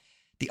after.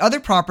 The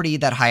other property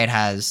that Hyatt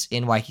has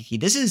in Waikiki,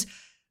 this is,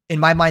 in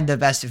my mind, the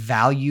best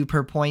value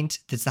per point.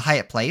 That's the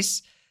Hyatt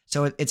Place.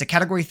 So it's a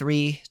category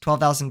 3,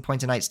 12,000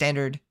 points a night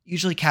standard.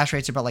 Usually cash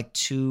rates are about like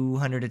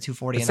 200 to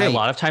 240 I'd say a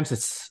lot of times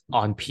it's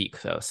on peak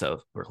though.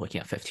 So we're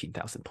looking at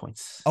 15,000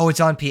 points. Oh,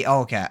 it's on peak.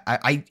 Oh, okay.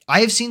 I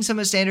have seen some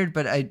as standard,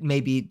 but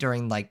maybe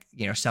during like,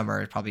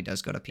 summer, it probably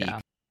does go to peak. Yeah.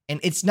 And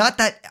it's not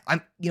that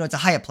it's a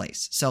Hyatt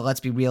Place. So let's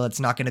be real. It's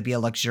not going to be a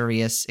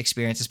luxurious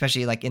experience,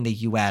 especially like in the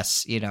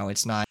US,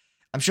 it's not,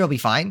 I'm sure it'll be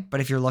fine. But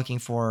if you're looking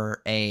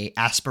for a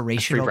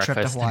aspirational trip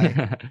to Hawaii.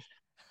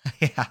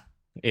 Yeah.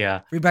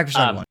 Yeah. Free breakfast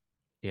on one.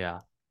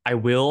 Yeah. I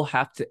will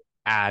have to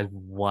add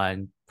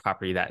one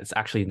property that is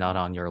actually not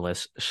on your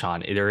list,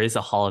 Sean. There is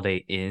a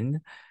Holiday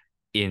Inn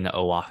in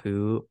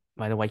Oahu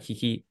by the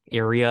Waikiki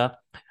area.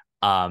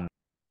 And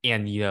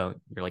you're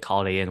like,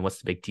 Holiday Inn, what's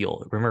the big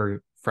deal?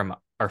 Remember from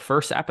our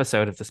first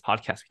episode of this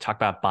podcast, we talked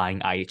about buying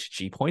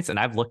IHG points, and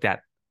I've looked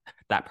at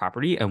that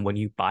property, and when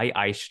you buy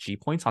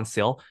IHG points on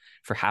sale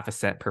for half a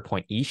cent per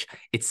point each,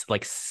 it's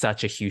like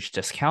such a huge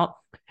discount.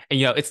 And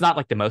it's not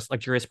like the most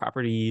luxurious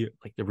property,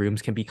 like the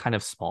rooms can be kind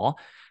of small,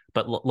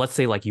 but let's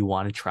say like you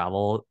want to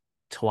travel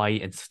to Hawaii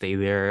and stay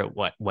there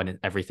when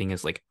everything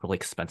is like really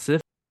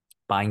expensive,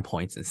 buying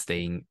points and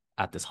staying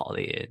at this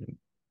Holiday Inn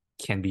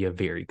can be a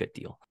very good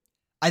deal.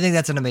 I think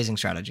that's an amazing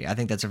strategy. I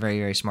think that's a very,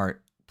 very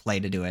smart play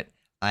to do it.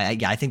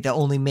 I think the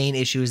only main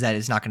issue is that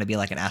it's not going to be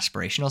like an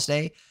aspirational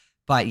stay.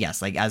 But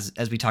yes, like as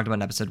we talked about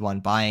in episode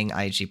 1, buying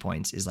IHG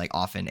points is like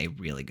often a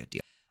really good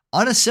deal.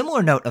 On a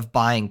similar note of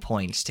buying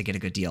points to get a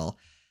good deal,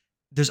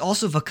 there's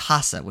also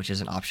Vacasa, which is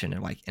an option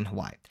in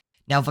Hawaii.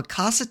 Now,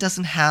 Vacasa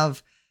doesn't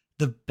have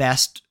the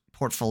best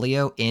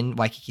portfolio in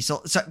Waikiki.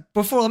 So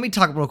let me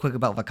talk real quick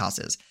about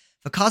Vacasa.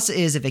 Vacasa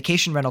is a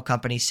vacation rental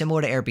company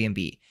similar to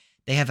Airbnb.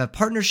 They have a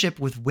partnership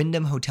with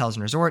Wyndham Hotels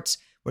and Resorts,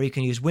 where you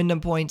can use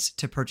Wyndham points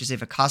to purchase a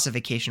Vacasa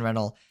vacation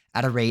rental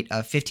at a rate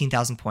of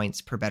 15,000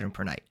 points per bedroom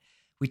per night.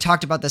 We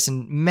talked about this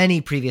in many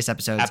previous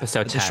episodes.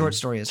 Episode 10. The short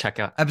story is, check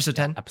out episode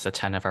 10. Episode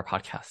 10 of our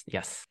podcast.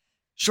 Yes.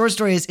 Short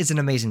story is, it's an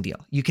amazing deal.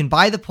 You can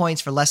buy the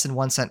points for less than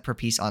 1 cent per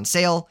piece on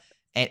sale,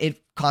 and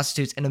it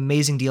constitutes an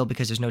amazing deal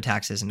because there's no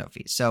taxes and no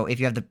fees. So if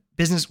you have the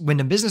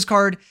Wyndham business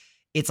card,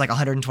 it's like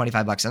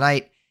 $125 a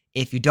night.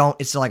 If you don't,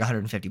 it's still like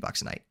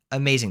 $150 a night.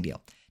 Amazing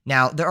deal.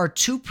 Now, there are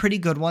 2 pretty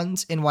good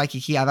ones in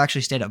Waikiki. I've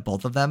actually stayed at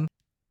both of them.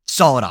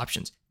 Solid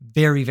options.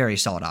 Very, very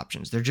solid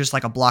options. They're just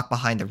like a block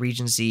behind the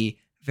Regency.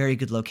 Very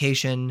good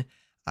location,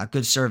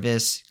 good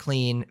service,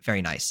 clean,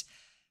 very nice.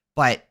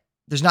 But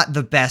there's not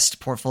the best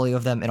portfolio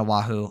of them in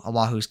Oahu.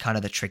 Oahu's kind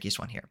of the trickiest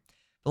one here.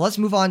 But let's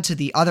move on to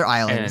the other And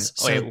islands.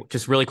 So, wait,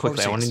 just really quickly,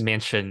 I overseas. wanted to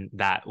mention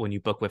that when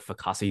you book with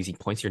Vacasa using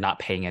points, you're not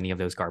paying any of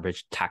those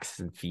garbage taxes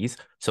and fees.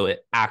 So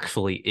it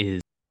actually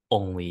is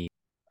only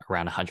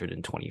around $125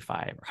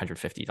 or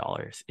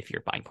 $150 if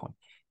you're buying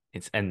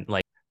points. And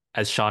like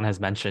as Sean has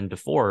mentioned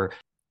before,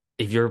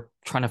 if you're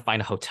trying to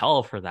find a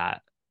hotel for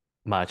that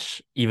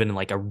much, even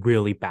like a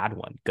really bad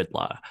one, good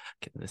luck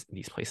in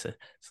these places.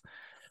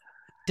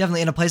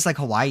 Definitely in a place like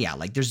Hawaii, yeah,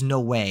 like there's no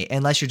way,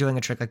 unless you're doing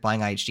a trick like buying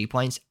IHG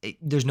points,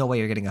 there's no way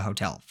you're getting a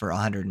hotel for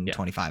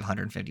 125,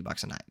 150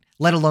 bucks a night,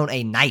 let alone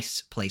a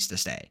nice place to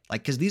stay.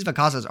 Like, because these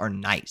Vacasas are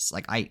nice.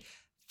 Like,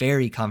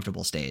 very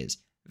comfortable stays,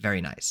 very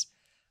nice.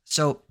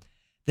 So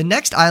the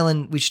next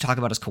island we should talk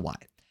about is Kauai.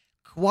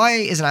 Kauai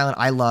is an island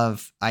I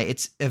love.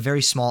 It's a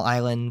very small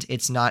island.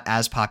 It's not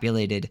as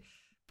populated,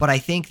 but I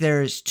think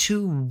there's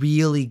two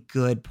really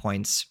good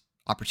points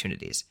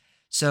opportunities.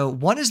 So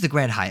one is the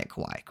Grand Hyatt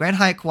Kauai. Grand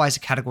Hyatt Kauai is a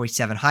Category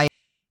 7 Hyatt.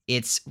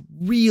 It's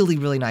really,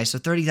 really nice. So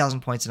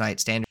 30,000 points a night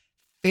standard.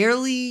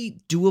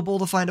 Fairly doable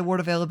to find award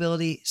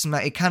availability.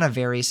 It kind of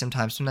varies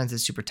sometimes. Sometimes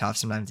it's super tough.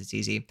 Sometimes it's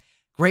easy.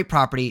 Great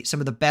property.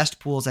 Some of the best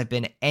pools I've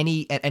been at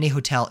any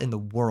hotel in the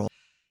world.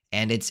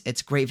 And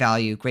it's great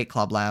value, great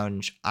club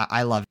lounge.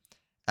 I love it.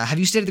 Have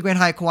you stayed at the Grand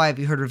Hyatt Kauai? Have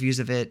you heard reviews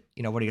of it?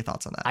 What are your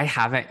thoughts on that? I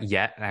haven't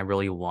yet, and I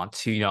really want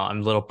to.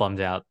 I'm a little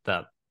bummed out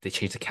that they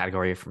changed the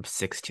category from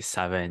 6 to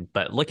 7,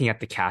 but looking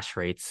at the cash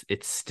rates,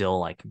 it's still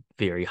like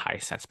very high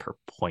cents per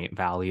point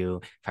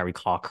value, if I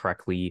recall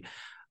correctly.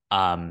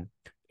 Let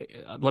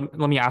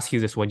me ask you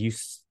this: when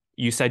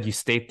you said you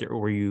stayed there,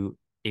 were you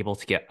able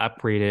to get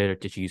upgraded, or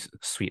did you use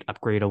Suite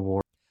Upgrade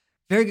Award?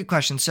 Very good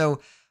question. So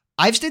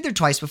I've stayed there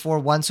twice before.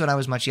 Once when I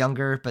was much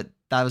younger, but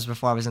that was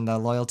before I was in the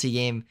loyalty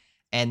game,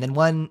 and then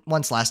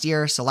once last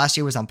year. So last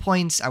year was on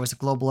points. I was a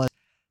globalist.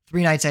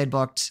 3 nights I had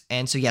booked.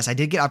 And so, yes, I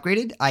did get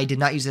upgraded. I did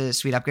not use a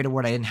Suite Upgrade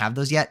Award. I didn't have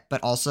those yet,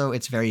 but also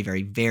it's very,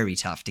 very, very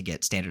tough to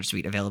get standard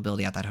suite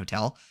availability at that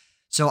hotel.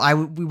 So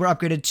we were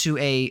upgraded to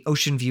a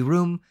ocean view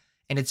room,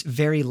 and it's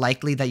very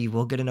likely that you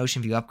will get an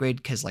ocean view upgrade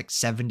because like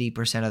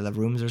 70% of the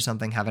rooms or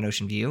something have an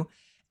ocean view.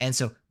 And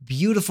so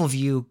beautiful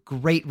view,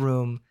 great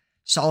room,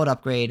 solid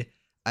upgrade.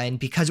 And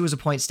because it was a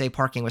point stay,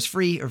 parking was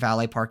free, or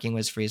valet parking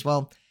was free as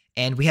well.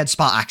 And we had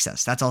spa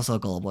access. That's also a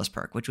globalist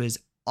perk, which was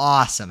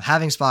awesome.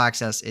 Having spa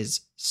access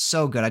is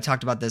so good. I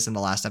talked about this in the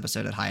last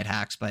episode at Hyatt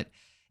Hacks, but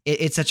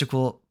it's such a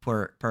cool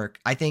perk,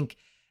 I think.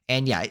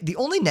 And yeah, the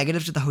only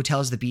negative to the hotel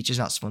is the beach is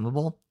not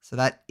swimmable. So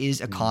that is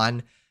a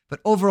con,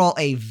 but overall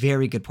a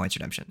very good points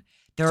redemption.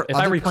 If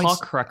I recall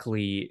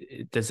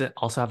correctly, does it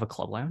also have a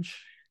club lounge?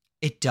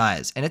 It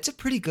does. And it's a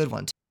pretty good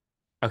one too.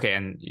 Okay.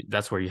 And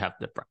that's where you have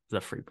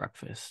the free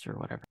breakfast or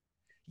whatever.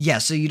 Yeah.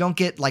 So you don't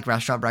get like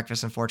restaurant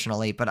breakfast,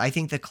 unfortunately, but I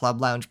think the club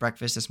lounge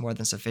breakfast is more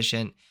than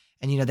sufficient.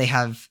 And, they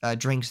have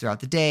drinks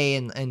throughout the day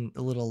and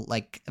a little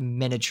like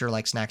miniature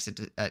like snacks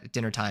at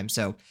dinner time.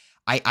 So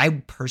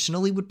I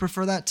personally would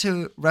prefer that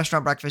to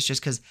restaurant breakfast just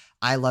because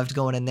I loved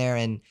going in there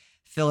and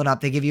filling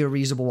up. They give you a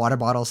reusable water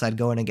bottle. So I'd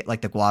go in and get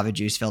like the guava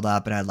juice filled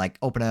up, and I'd like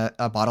open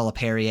a bottle of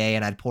Perrier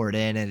and I'd pour it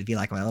in, and it'd be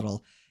like my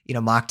little,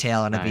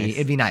 mocktail, and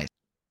it'd be nice.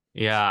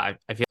 Yeah.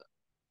 I feel,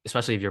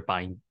 especially if you're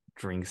buying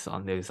drinks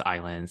on those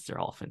islands, they're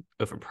often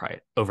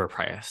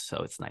overpriced.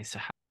 So it's nice to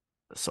have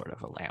sort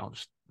of a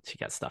lounge to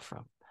get stuff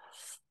from.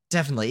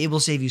 Definitely. It will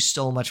save you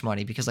so much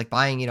money because like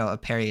buying, a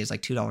Perrier is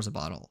like $2 a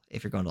bottle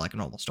if you're going to like a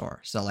normal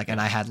store. So like,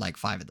 and I had like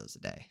 5 of those a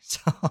day.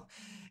 So,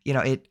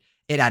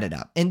 it added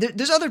up. And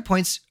there's other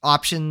points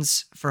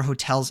options for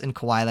hotels in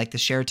Kauai, like the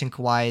Sheraton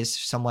Kauai is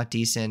somewhat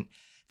decent.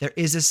 There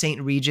is a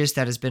St. Regis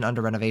that has been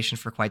under renovation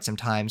for quite some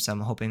time. So I'm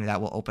hoping that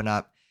will open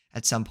up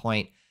at some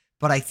point.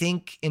 But I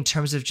think in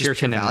terms of just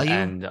Sheraton value,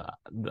 and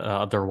the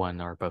other one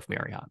are both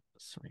Marriott.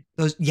 Sorry.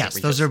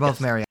 Those are both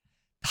Marriott.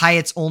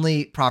 Hyatt's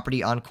only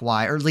property on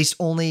Kauai, or at least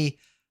only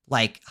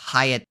like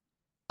Hyatt,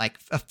 like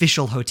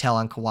official hotel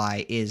on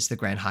Kauai, is the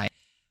Grand Hyatt.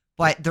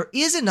 But there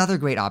is another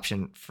great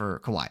option for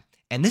Kauai,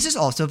 and this is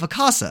also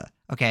Vacasa.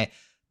 Okay,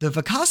 the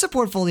Vacasa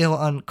portfolio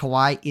on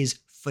Kauai is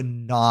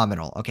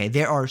phenomenal. Okay,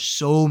 there are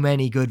so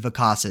many good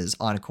Vacasas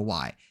on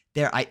Kauai.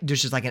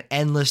 There's just like an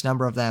endless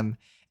number of them,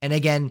 and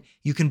again,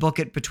 you can book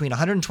it between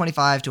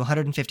 $125 to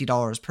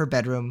 $150 per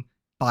bedroom,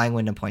 buying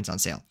Wyndham points on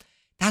sale.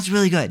 That's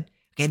really good.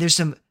 Okay, there's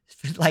some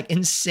like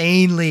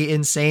insanely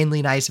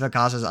nice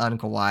Vacasas on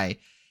Kauai,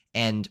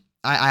 and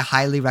I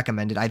highly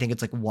recommend it. I think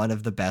it's like one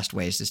of the best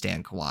ways to stay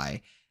on Kauai,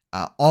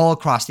 all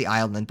across the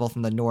island, both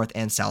in the north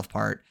and south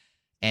part.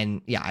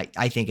 And yeah,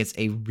 I think it's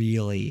a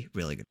really,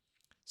 really good.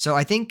 So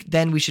I think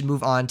then we should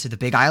move on to the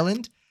Big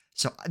Island.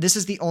 So this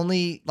is the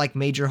only like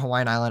major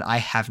Hawaiian island I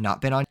have not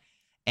been on,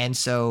 and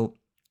so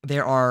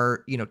there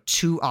are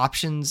 2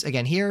 options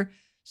again here.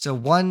 So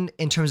one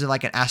in terms of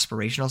like an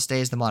aspirational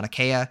stay is the Mauna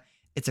Kea.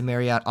 It's a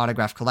Marriott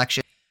Autograph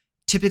Collection.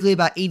 Typically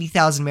about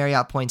 80,000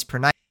 Marriott points per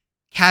night.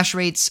 Cash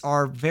rates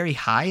are very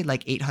high,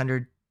 like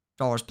 $800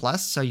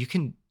 plus. So you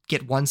can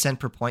get 1 cent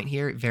per point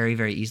here very,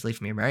 very easily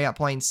from your Marriott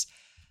points.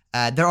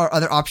 There are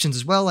other options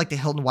as well, like the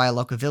Hilton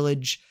Waialoka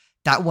Village.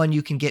 That one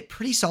you can get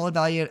pretty solid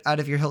value out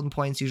of your Hilton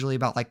points, usually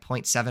about like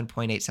 0.7,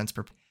 0.8 cents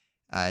per point.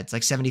 It's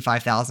like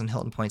 75,000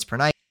 Hilton points per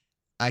night.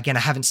 Again,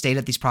 I haven't stayed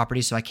at these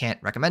properties, so I can't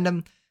recommend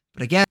them.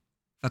 But again,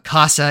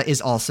 Vacasa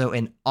is also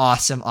an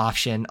awesome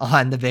option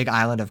on the big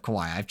island of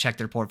Kauai. I've checked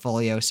their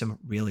portfolio, some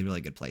really, really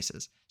good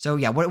places. So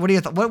yeah, what are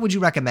your what would you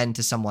recommend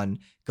to someone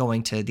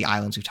going to the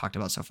islands we've talked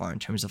about so far in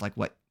terms of like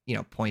what,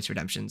 points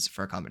redemptions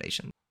for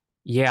accommodation?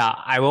 Yeah,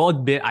 I will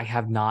admit I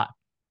have not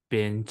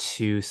been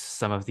to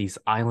some of these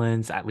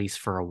islands at least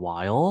for a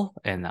while,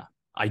 and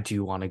I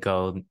do want to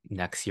go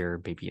next year,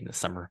 maybe in the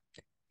summer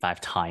if I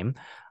have time.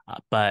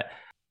 But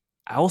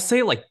I will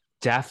say, like,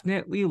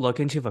 definitely look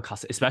into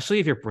Vacasa, especially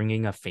if you're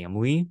bringing a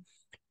family.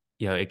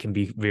 It can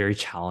be very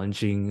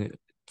challenging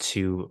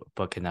to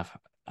book enough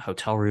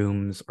hotel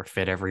rooms or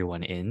fit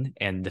everyone in.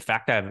 And the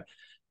fact that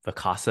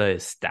Vacasa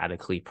is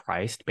statically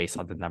priced based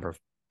on the number of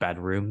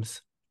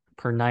bedrooms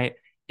per night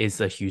is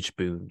a huge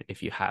boon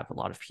if you have a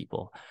lot of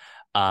people.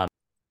 I,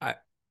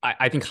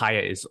 I think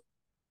Hyatt is,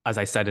 as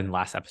I said in the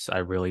last episode, I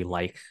really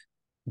like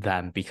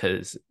them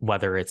because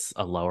whether it's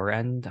a lower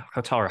end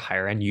hotel or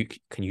higher end, you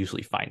can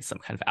usually find some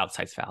kind of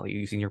outsized value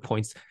using your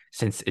points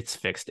since it's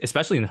fixed,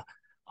 especially in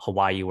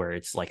Hawaii where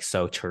it's like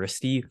so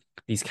touristy.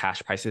 These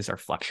cash prices are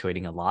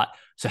fluctuating a lot.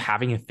 So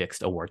having a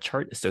fixed award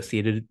chart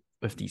associated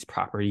with these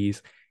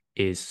properties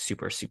is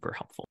super, super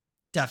helpful.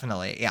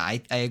 Definitely. Yeah,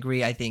 I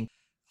agree. I think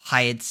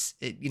Hyatt's,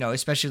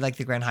 especially like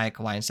the Grand Hyatt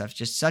Kauai and stuff,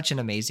 just such an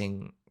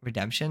amazing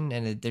redemption.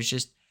 And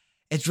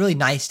it's really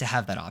nice to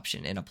have that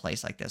option in a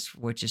place like this,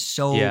 which is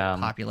so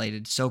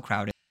populated, so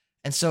crowded.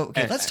 And so,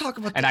 okay, let's talk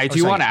about And I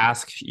do want to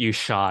ask you,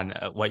 Sean,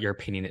 what your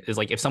opinion is.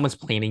 Like, if someone's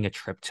planning a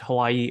trip to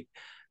Hawaii,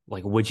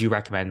 like, would you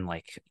recommend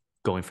like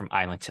going from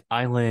island to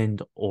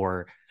island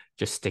or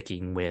just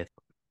sticking with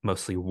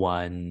mostly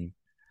one,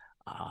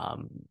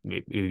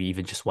 maybe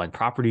even just one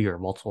property or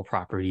multiple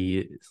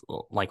properties?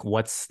 Like,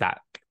 what's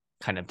that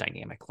kind of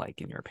dynamic like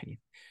in your opinion?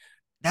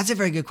 That's a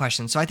very good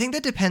question. So I think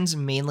that depends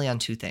mainly on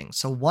two things.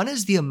 So one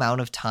is the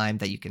amount of time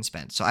that you can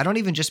spend. So I don't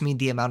even just mean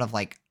the amount of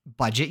like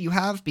budget you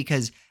have,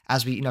 because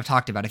as we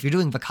talked about, if you're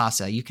doing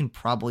Vacasa, you can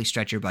probably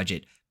stretch your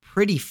budget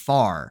pretty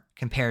far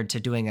compared to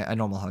doing a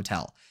normal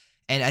hotel.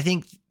 And I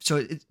think so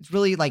it's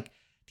really like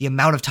the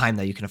amount of time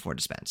that you can afford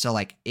to spend. So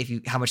like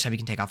how much time you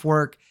can take off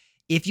work.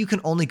 If you can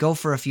only go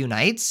for a few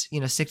nights,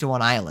 stick to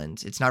one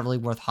island. It's not really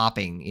worth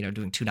hopping,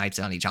 doing 2 nights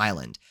on each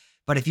island.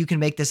 But if you can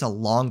make this a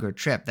longer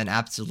trip, then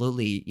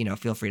absolutely,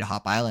 feel free to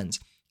hop islands.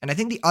 And I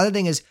think the other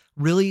thing is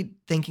really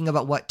thinking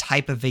about what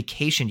type of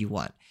vacation you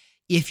want.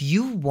 If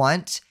you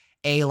want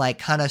a like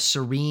kind of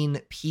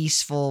serene,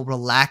 peaceful,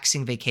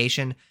 relaxing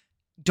vacation,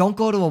 don't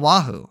go to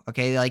Oahu,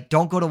 okay? Like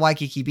don't go to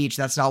Waikiki Beach.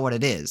 That's not what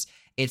it is.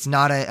 It's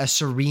not a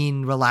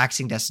serene,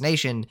 relaxing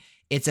destination.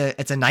 It's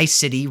a nice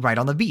city right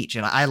on the beach.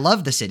 And I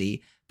love the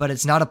city, but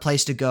it's not a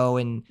place to go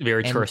and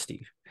very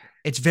touristy.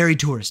 It's very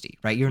touristy,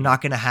 right? You're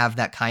not going to have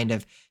that kind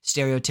of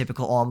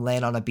stereotypical, I'm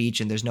laying on a beach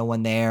and there's no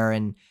one there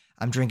and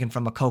I'm drinking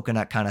from a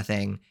coconut kind of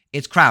thing.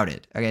 It's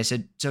crowded. Okay,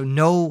 so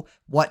know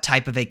what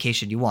type of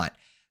vacation you want.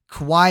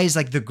 Kauai is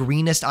like the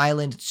greenest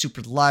island. It's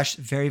super lush,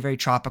 very, very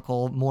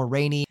tropical, more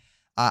rainy.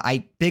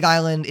 Big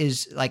Island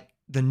is like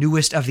the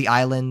newest of the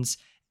islands,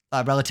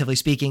 relatively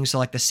speaking. So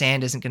like the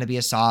sand isn't going to be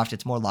as soft.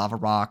 It's more lava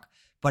rock,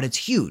 but it's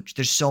huge.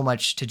 There's so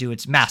much to do.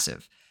 It's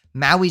massive.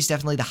 Maui's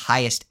definitely the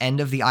highest end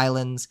of the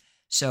islands.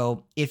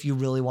 So if you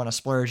really want to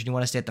splurge and you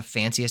want to stay at the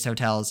fanciest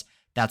hotels,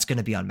 that's going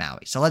to be on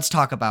Maui. So let's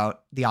talk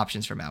about the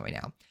options for Maui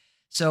now.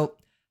 So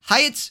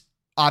Hyatt's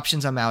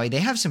options on Maui, they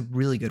have some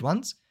really good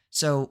ones.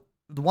 So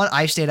the one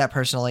I stayed at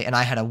personally, and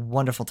I had a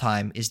wonderful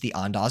time, is the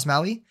Andaz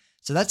Maui.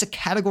 So that's a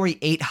Category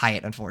 8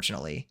 Hyatt,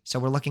 unfortunately. So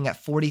we're looking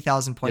at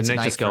 40,000 points a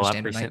night. Didn't it just go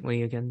up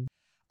recently again?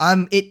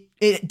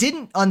 It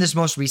didn't on this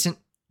most recent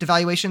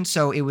devaluation.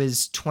 So it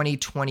was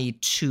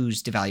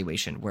 2022's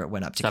devaluation where it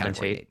went up to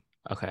Category 8.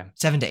 Okay.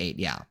 7 to 8,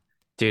 yeah.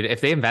 Dude,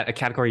 if they invent a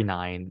Category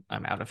 9,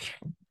 I'm out of here.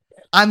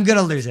 I'm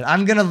gonna lose it.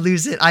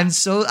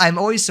 I'm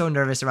always so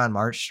nervous around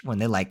March when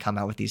they like come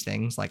out with these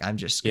things. Like I'm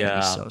just gonna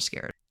be so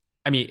scared.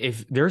 I mean,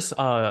 if there's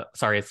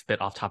sorry, it's a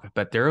bit off topic,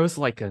 but there was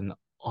like an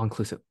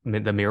all-inclusive the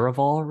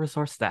Miraval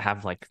resorts that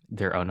have like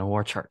their own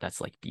award chart that's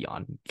like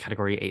beyond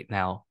Category 8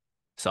 now.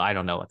 So I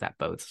don't know what that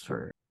bodes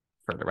for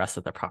the rest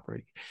of the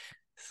property.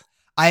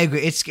 I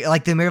agree. It's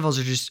like the Miravals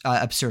are just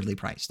absurdly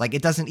priced. Like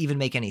it doesn't even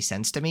make any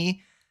sense to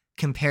me.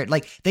 Compared,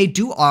 like they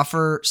do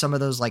offer some of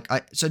those, like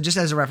so just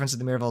as a reference to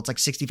the Miraval, it's like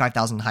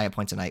 65,000 Hyatt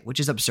points a night, which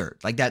is absurd.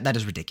 Like that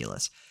is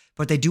ridiculous.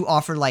 But they do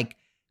offer like,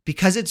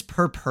 because it's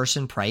per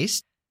person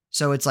priced,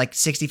 so it's like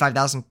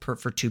 65,000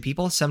 for 2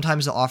 people.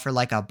 Sometimes they'll offer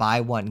like a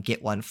buy one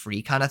get one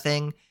free kind of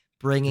thing,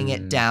 bringing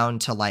it down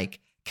to like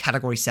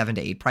Category 7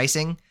 to 8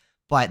 pricing.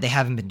 But they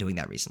haven't been doing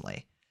that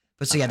recently.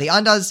 But so yeah, the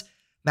Andaz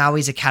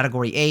Maui's a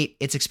Category 8.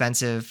 It's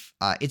expensive.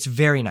 It's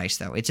very nice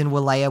though. It's in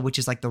Wilea, which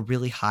is like the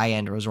really high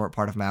end resort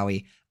part of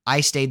Maui.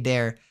 I stayed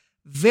there.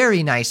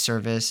 Very nice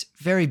service,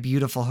 very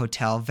beautiful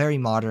hotel, very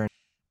modern.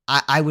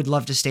 I would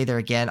love to stay there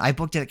again. I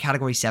booked it at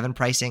Category 7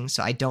 pricing,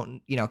 so I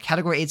don't,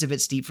 Category 8 is a bit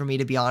steep for me,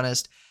 to be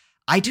honest.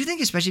 I do think,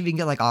 especially if you can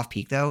get like off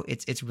peak though,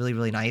 it's really,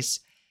 really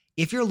nice.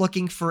 If you're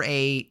looking for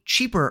a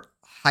cheaper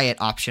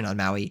Hyatt option on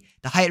Maui.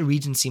 The Hyatt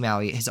Regency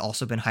Maui has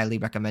also been highly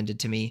recommended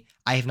to me.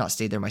 I have not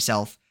stayed there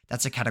myself.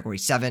 That's a category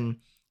 7.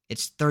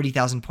 It's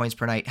 30,000 points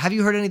per night. Have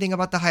you heard anything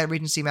about the Hyatt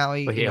Regency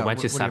Maui? Okay, it went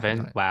to what are your thoughts on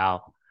 7. it?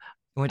 Wow.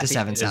 It went I to think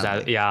 7, is that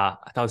sadly. yeah,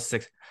 I thought it was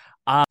 6.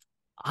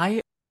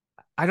 I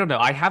I don't know.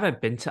 I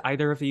haven't been to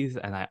either of these,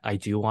 and I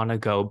do want to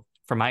go.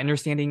 From my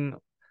understanding,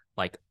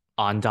 like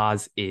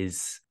Andaz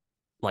is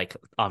like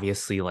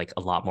obviously like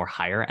a lot more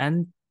higher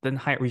end than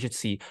Hyatt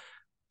Regency,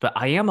 but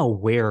I am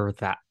aware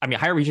that I mean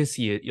Hyatt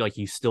Regency like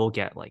you still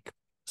get like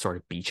sort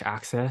of beach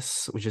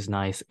access, which is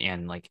nice,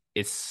 and like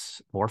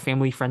it's more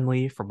family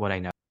friendly from what I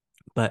know.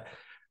 But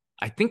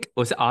I think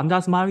was it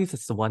Andaz Mavis?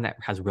 It's the one that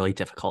has really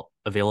difficult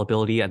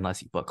availability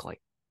unless you book like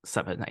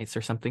 7 nights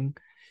or something.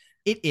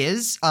 It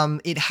is.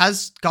 It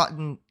has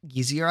gotten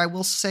easier, I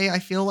will say, I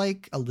feel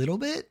like a little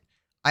bit.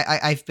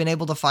 I've been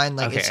able to find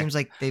like it Okay. seems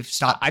like they've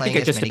stopped I think playing it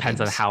as just many depends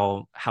on games.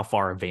 how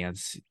far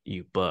advance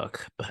you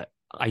book, but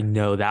I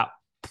know that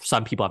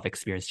some people have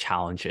experienced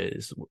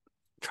challenges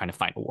trying to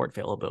find award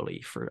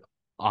availability for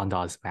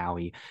Andaz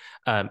Maui.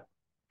 Um,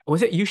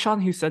 was it you,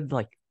 Sean, who said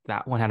like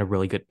that one had a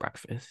really good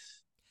breakfast?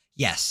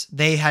 Yes,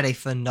 they had a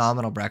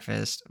phenomenal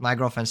breakfast. My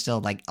girlfriend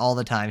still like all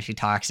the time she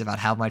talks about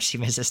how much she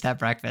misses that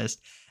breakfast.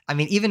 I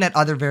mean, even at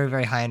other very,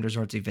 very high end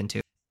resorts we've been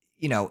to,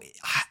 you know,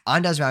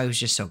 Andaz Maui was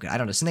just so good. I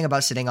don't know, something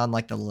about sitting on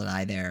like the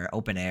lanai there,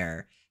 open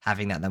air,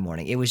 having that in the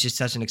morning. It was just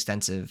such an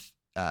extensive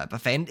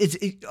buffet,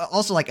 and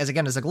also like as a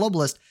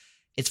globalist,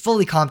 it's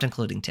fully comped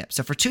including tips.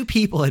 So for 2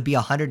 people, it'd be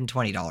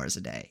 $120 a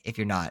day if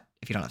you don't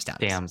have status.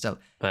 Damn, So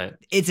but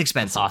it's that's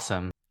expensive.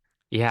 awesome.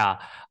 Yeah.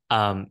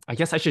 I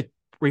guess I should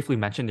briefly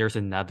mention there's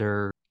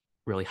another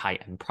really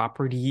high-end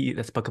property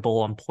that's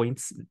bookable on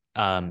points,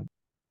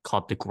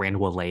 called the Grand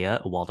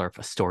Wailea Waldorf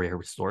Astoria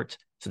Resort.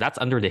 So that's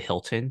under the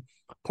Hilton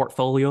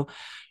portfolio.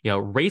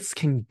 Rates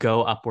can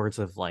go upwards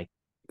of like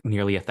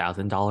nearly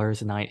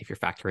 $1,000 a night if you're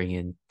factoring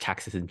in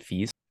taxes and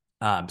fees.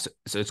 So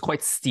it's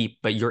quite steep,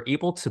 but you're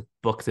able to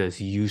book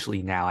those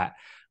usually now at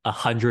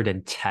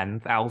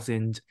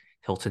 110,000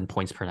 Hilton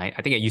points per night.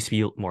 I think it used to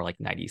be more like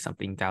 90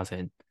 something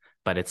thousand,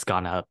 but it's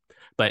gone up.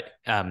 But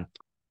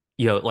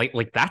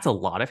like that's a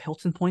lot of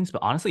Hilton points,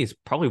 but honestly, it's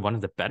probably one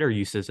of the better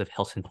uses of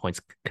Hilton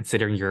points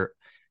considering you're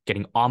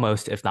getting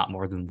almost, if not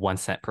more than 1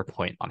 cent per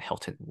point on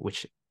Hilton,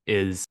 which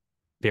is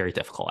very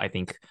difficult. I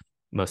think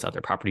most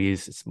other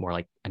properties, it's more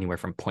like anywhere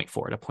from zero point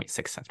 0.4 to zero point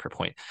 0.6 cents per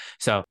point.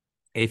 So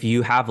if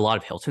you have a lot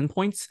of Hilton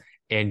points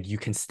and you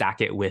can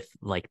stack it with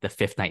like the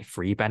 5th night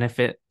free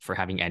benefit for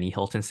having any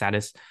Hilton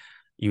status,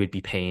 you would be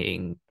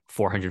paying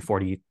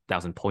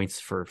 440,000 points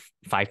for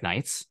 5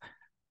 nights,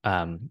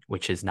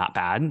 which is not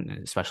bad,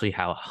 especially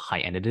how high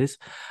end it is.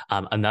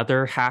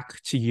 Another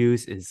hack to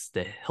use is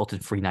the Hilton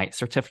free night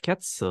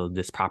certificates. So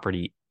this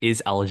property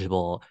is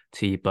eligible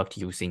to be booked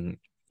using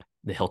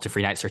the Hilton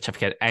free night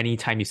certificate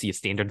anytime you see a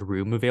standard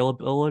room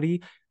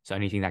availability. So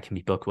anything that can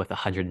be booked with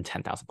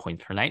 110,000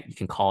 points per night, you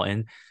can call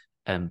in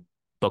and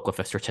book with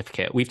a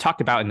certificate. We've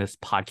talked about in this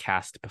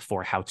podcast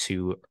before how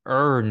to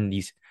earn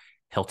these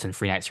Hilton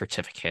free night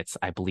certificates.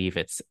 I believe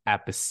it's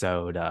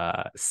episode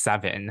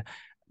 7.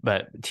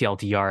 But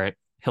TLDR,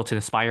 Hilton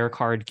Aspire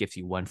card gives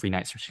you 1 free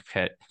night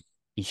certificate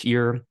each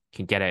year. You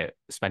can get it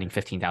spending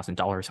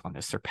 $15,000 on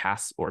the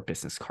Surpass or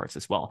business cards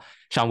as well.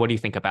 Sean, what do you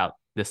think about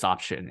this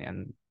option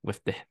and with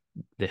the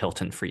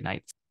Hilton free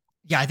nights?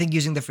 Yeah, I think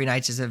using the free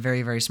nights is a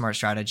very, very smart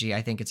strategy.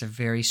 I think it's a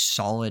very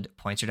solid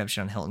points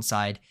redemption on Hilton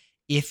side.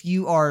 If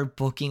you are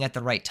booking at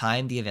the right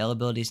time, the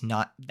availability is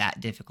not that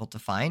difficult to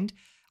find.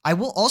 I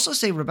will also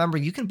say, remember,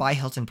 you can buy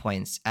Hilton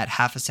points at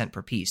half a cent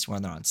per piece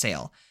when they're on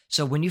sale.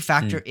 So when you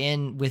factor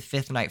in with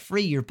 5th night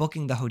free, you're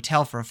booking the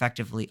hotel for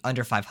effectively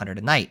under $500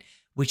 a night,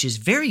 which is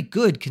very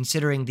good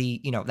considering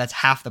that's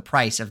half the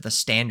price of the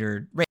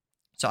standard rate.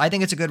 So I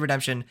think it's a good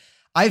redemption.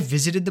 I've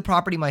visited the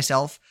property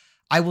myself.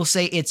 I will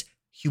say it's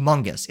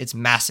humongous. It's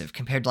massive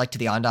compared to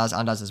the Andaz.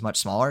 Andaz is much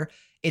smaller.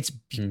 It's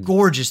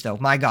gorgeous though.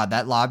 My God,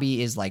 that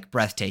lobby is like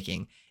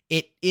breathtaking.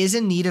 It is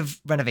in need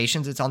of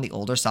renovations. It's on the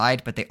older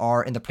side, but they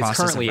are in the process it's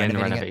currently of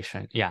renovating in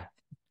renovation. Yeah.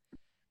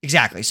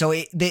 Exactly. So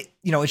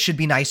it should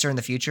be nicer in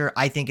the future.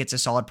 I think it's a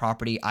solid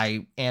property.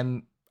 I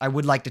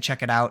would like to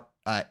check it out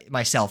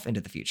myself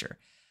into the future.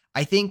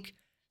 I think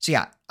so.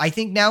 Yeah. I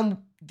think now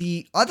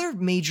the other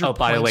major. Oh,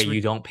 by the way, you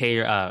don't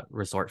pay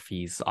resort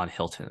fees on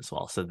Hilton as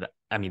well. So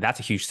that's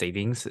a huge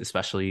savings,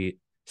 especially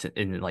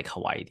in like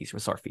Hawaii. These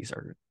resort fees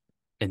are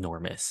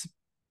enormous,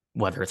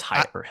 whether it's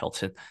Hyatt or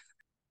Hilton.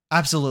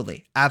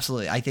 Absolutely.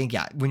 Absolutely. I think,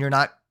 yeah, when you're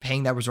not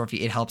paying that resort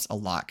fee, it helps a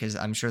lot because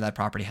I'm sure that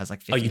property has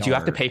like $50. Oh, you do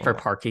have to pay for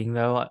parking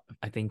though.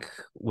 I think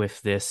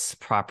with this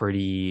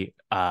property,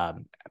 I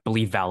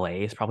believe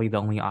valet is probably the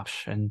only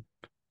option.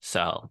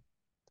 So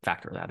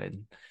factor that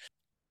in.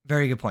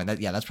 Very good point.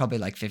 That's probably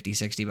like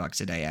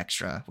 $50-$60 a day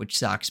extra, which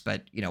sucks,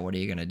 but what are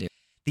you going to do?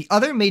 The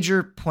other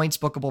major points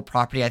bookable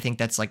property I think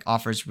that's like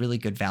offers really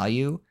good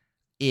value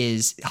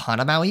is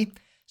Hana Maui.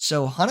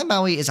 So Hana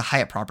Maui is a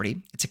Hyatt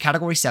property. It's a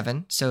category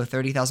 7, so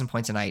 30,000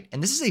 points a night.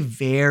 And this is a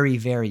very,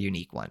 very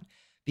unique one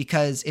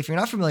because if you're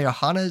not familiar,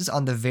 Hana is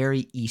on the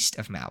very east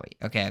of Maui,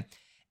 okay?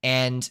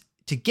 And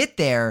to get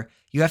there,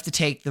 you have to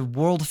take the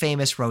world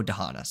famous road to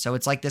Hana. So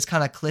it's like this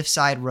kind of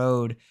cliffside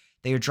road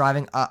that you're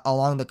driving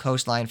along the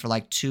coastline for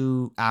like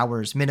 2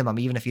 hours minimum,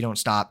 even if you don't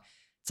stop.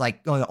 It's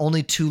like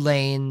only 2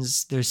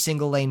 lanes. There's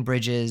single lane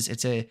bridges.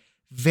 It's a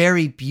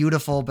very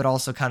beautiful, but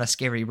also kind of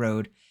scary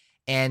road.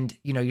 And,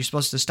 you're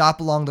supposed to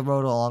stop along the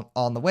road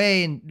on the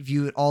way and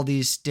view all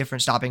these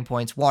different stopping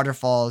points,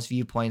 waterfalls,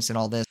 viewpoints, and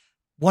all this.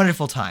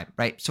 Wonderful time,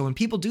 right? So when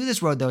people do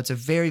this road, though, it's a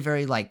very,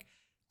 very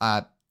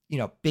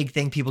big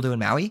thing people do in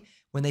Maui.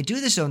 When they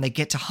do this, though, and they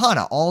get to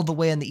Hana all the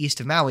way in the east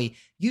of Maui,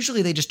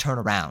 usually they just turn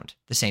around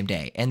the same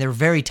day. And they're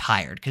very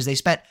tired because they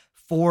spent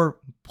 4+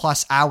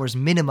 hours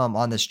minimum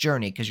on this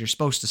journey because you're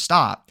supposed to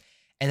stop.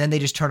 And then they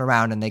just turn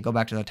around and they go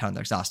back to the hotel and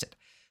they're exhausted.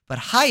 But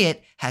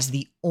Hyatt has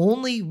the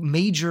only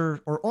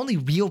major or only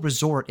real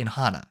resort in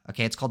Hana.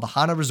 Okay, it's called the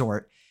Hana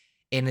Resort,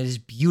 and it is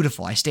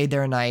beautiful. I stayed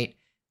there a night.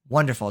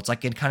 Wonderful. It's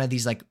like in kind of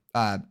these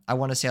I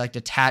want to say like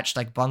detached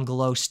like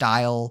bungalow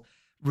style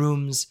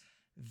rooms.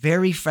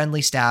 Very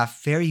friendly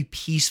staff, very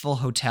peaceful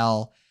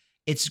hotel.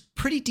 It's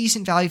pretty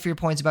decent value for your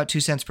points, about 2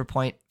 cents per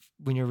point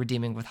when you're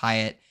redeeming with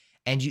Hyatt.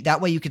 And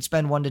that way you could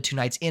spend 1 to 2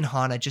 nights in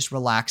Hana just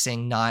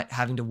relaxing, not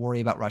having to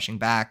worry about rushing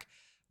back.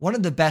 One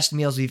of the best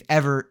meals we've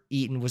ever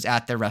eaten was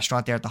at their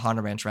restaurant there at the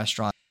Hana Ranch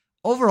restaurant.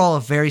 Overall,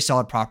 a very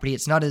solid property.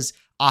 It's not as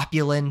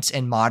opulent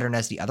and modern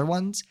as the other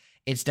ones.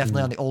 It's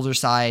definitely on the older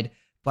side,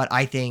 but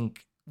I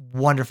think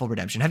wonderful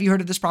redemption. Have you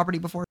heard of this property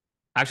before?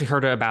 I actually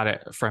heard about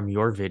it from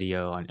your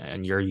video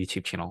on your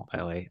YouTube channel, by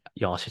the way.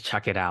 Y'all should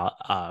check it out.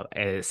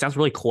 It sounds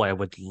really cool. I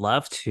would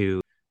love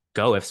to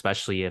go,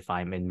 especially if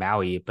I'm in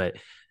Maui. But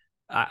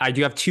I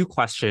do have 2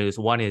 questions.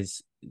 One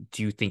is,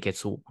 do you think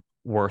it's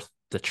worth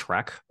the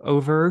trek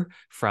over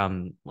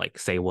from, like,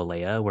 say,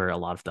 Walea, where a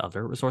lot of the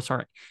other resorts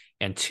are?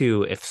 And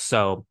 2, if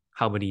so,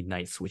 how many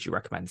nights would you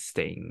recommend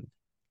staying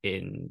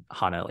in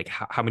Hana? Like,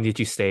 how many did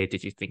you stay?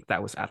 Did you think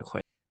that was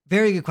adequate?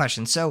 Very good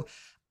question. So,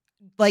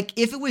 like,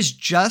 if it was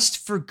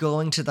just for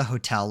going to the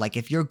hotel, like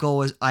if your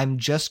goal is I'm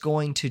just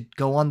going to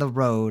go on the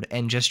road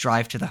and just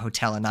drive to the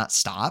hotel and not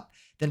stop,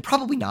 then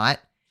probably not.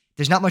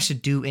 There's not much to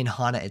do in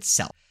Hana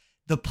itself.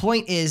 The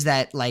point is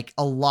that like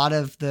a lot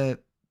of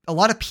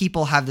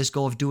people have this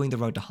goal of doing the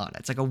road to Hana.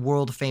 It's like a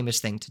world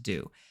famous thing to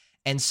do.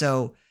 And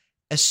so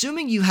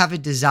assuming you have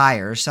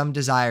some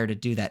desire to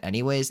do that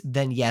anyways,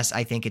 then yes,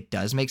 I think it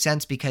does make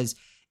sense, because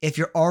if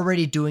you're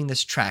already doing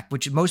this trek,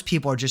 which most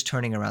people are just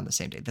turning around the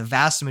same day, the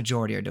vast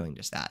majority are doing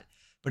just that.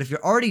 But if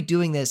you're already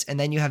doing this and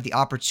then you have the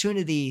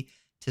opportunity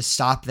to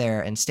stop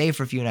there and stay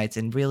for a few nights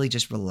and really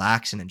just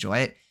relax and enjoy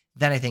it,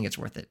 then I think it's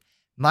worth it.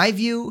 My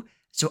view,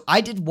 so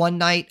I did 1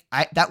 night.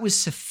 That was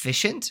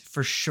sufficient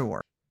for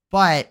sure,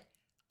 but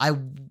I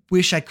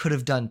wish I could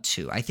have done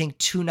 2. I think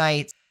 2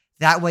 nights.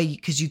 That way,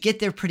 because you get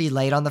there pretty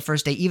late on the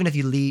first day, even if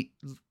you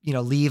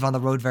leave on the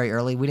road very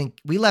early.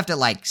 We left at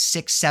like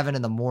 6, 7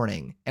 in the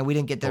morning, and we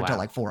didn't get there until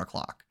like 4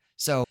 o'clock.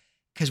 So,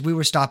 because we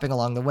were stopping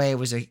along the way, it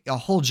was a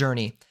whole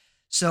journey.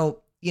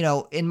 So,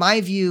 in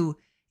my view,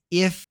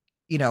 if,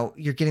 you're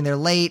getting there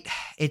late,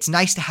 it's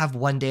nice to have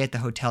 1 day at the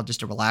hotel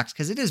just to relax,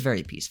 because it is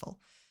very peaceful.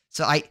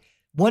 So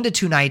 1 to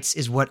 2 nights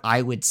is what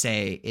I would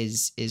say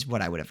is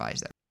what I would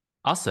advise there.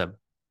 Awesome.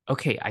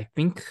 Okay, I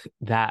think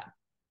that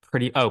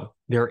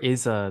there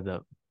is are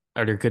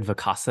there good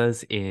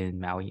vacasas in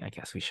Maui? I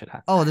guess we should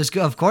have. Oh,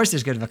 of course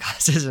there's good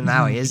vacasas in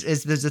Maui.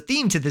 There's a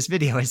theme to this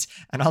video,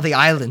 and all the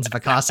islands,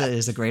 vacasa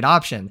is a great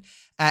option.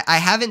 I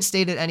haven't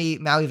stayed at any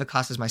Maui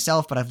vacasas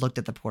myself, but I've looked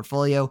at the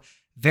portfolio.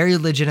 Very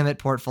legitimate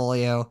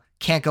portfolio.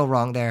 Can't go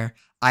wrong there.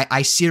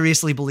 I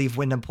seriously believe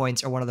Wyndham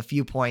points are one of the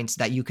few points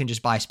that you can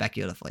just buy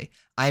speculatively.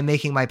 I'm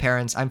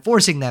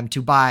forcing them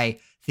to buy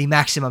the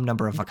maximum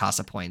number of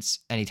Vacasa points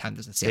anytime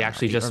there's a sale. They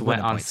actually just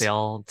went on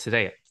sale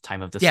today at the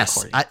time of this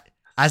recording.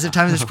 As of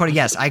time of this recording,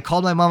 yes. I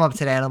called my mom up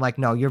today and I'm like,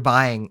 no, you're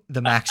buying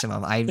the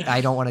maximum.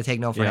 I don't want to take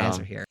no for an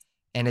answer here.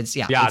 And it's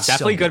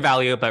definitely so good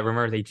value. But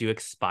remember, they do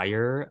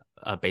expire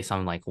based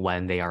on like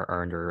when they are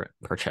earned or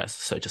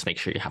purchased. So just make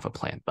sure you have a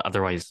plan. But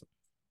otherwise,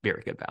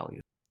 very good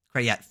value.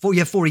 Great. Yeah. You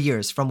have 4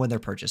 years from when they're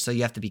purchased. So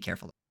you have to be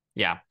careful.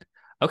 Yeah.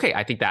 Okay.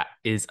 I think that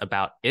is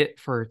about it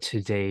for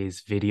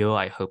today's video.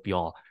 I hope you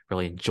all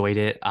really enjoyed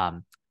it.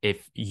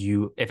 If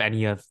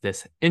any of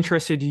this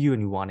interested you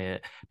and you want to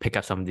pick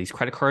up some of these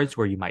credit cards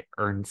where you might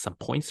earn some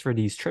points for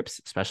these trips,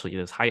 especially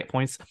those Hyatt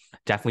points,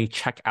 definitely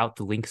check out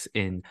the links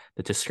in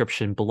the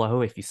description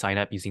below. If you sign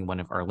up using one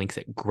of our links,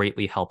 it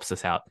greatly helps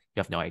us out. You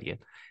have no idea.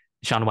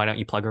 Sean, why don't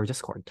you plug our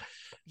Discord?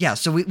 Yeah,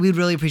 so we'd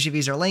really appreciate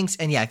these are links.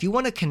 And yeah, if you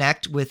want to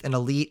connect with an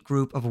elite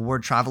group of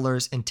award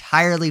travelers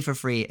entirely for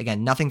free,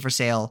 again, nothing for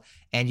sale,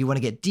 and you want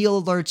to get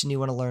deal alerts and you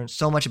want to learn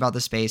so much about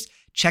the space,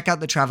 check out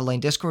the Travel Lane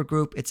Discord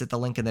group. It's at the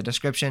link in the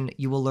description.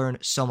 You will learn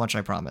so much,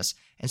 I promise.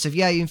 And so if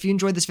you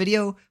enjoyed this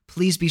video,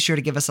 please be sure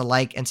to give us a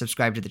like and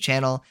subscribe to the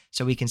channel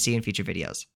so we can see you in future videos.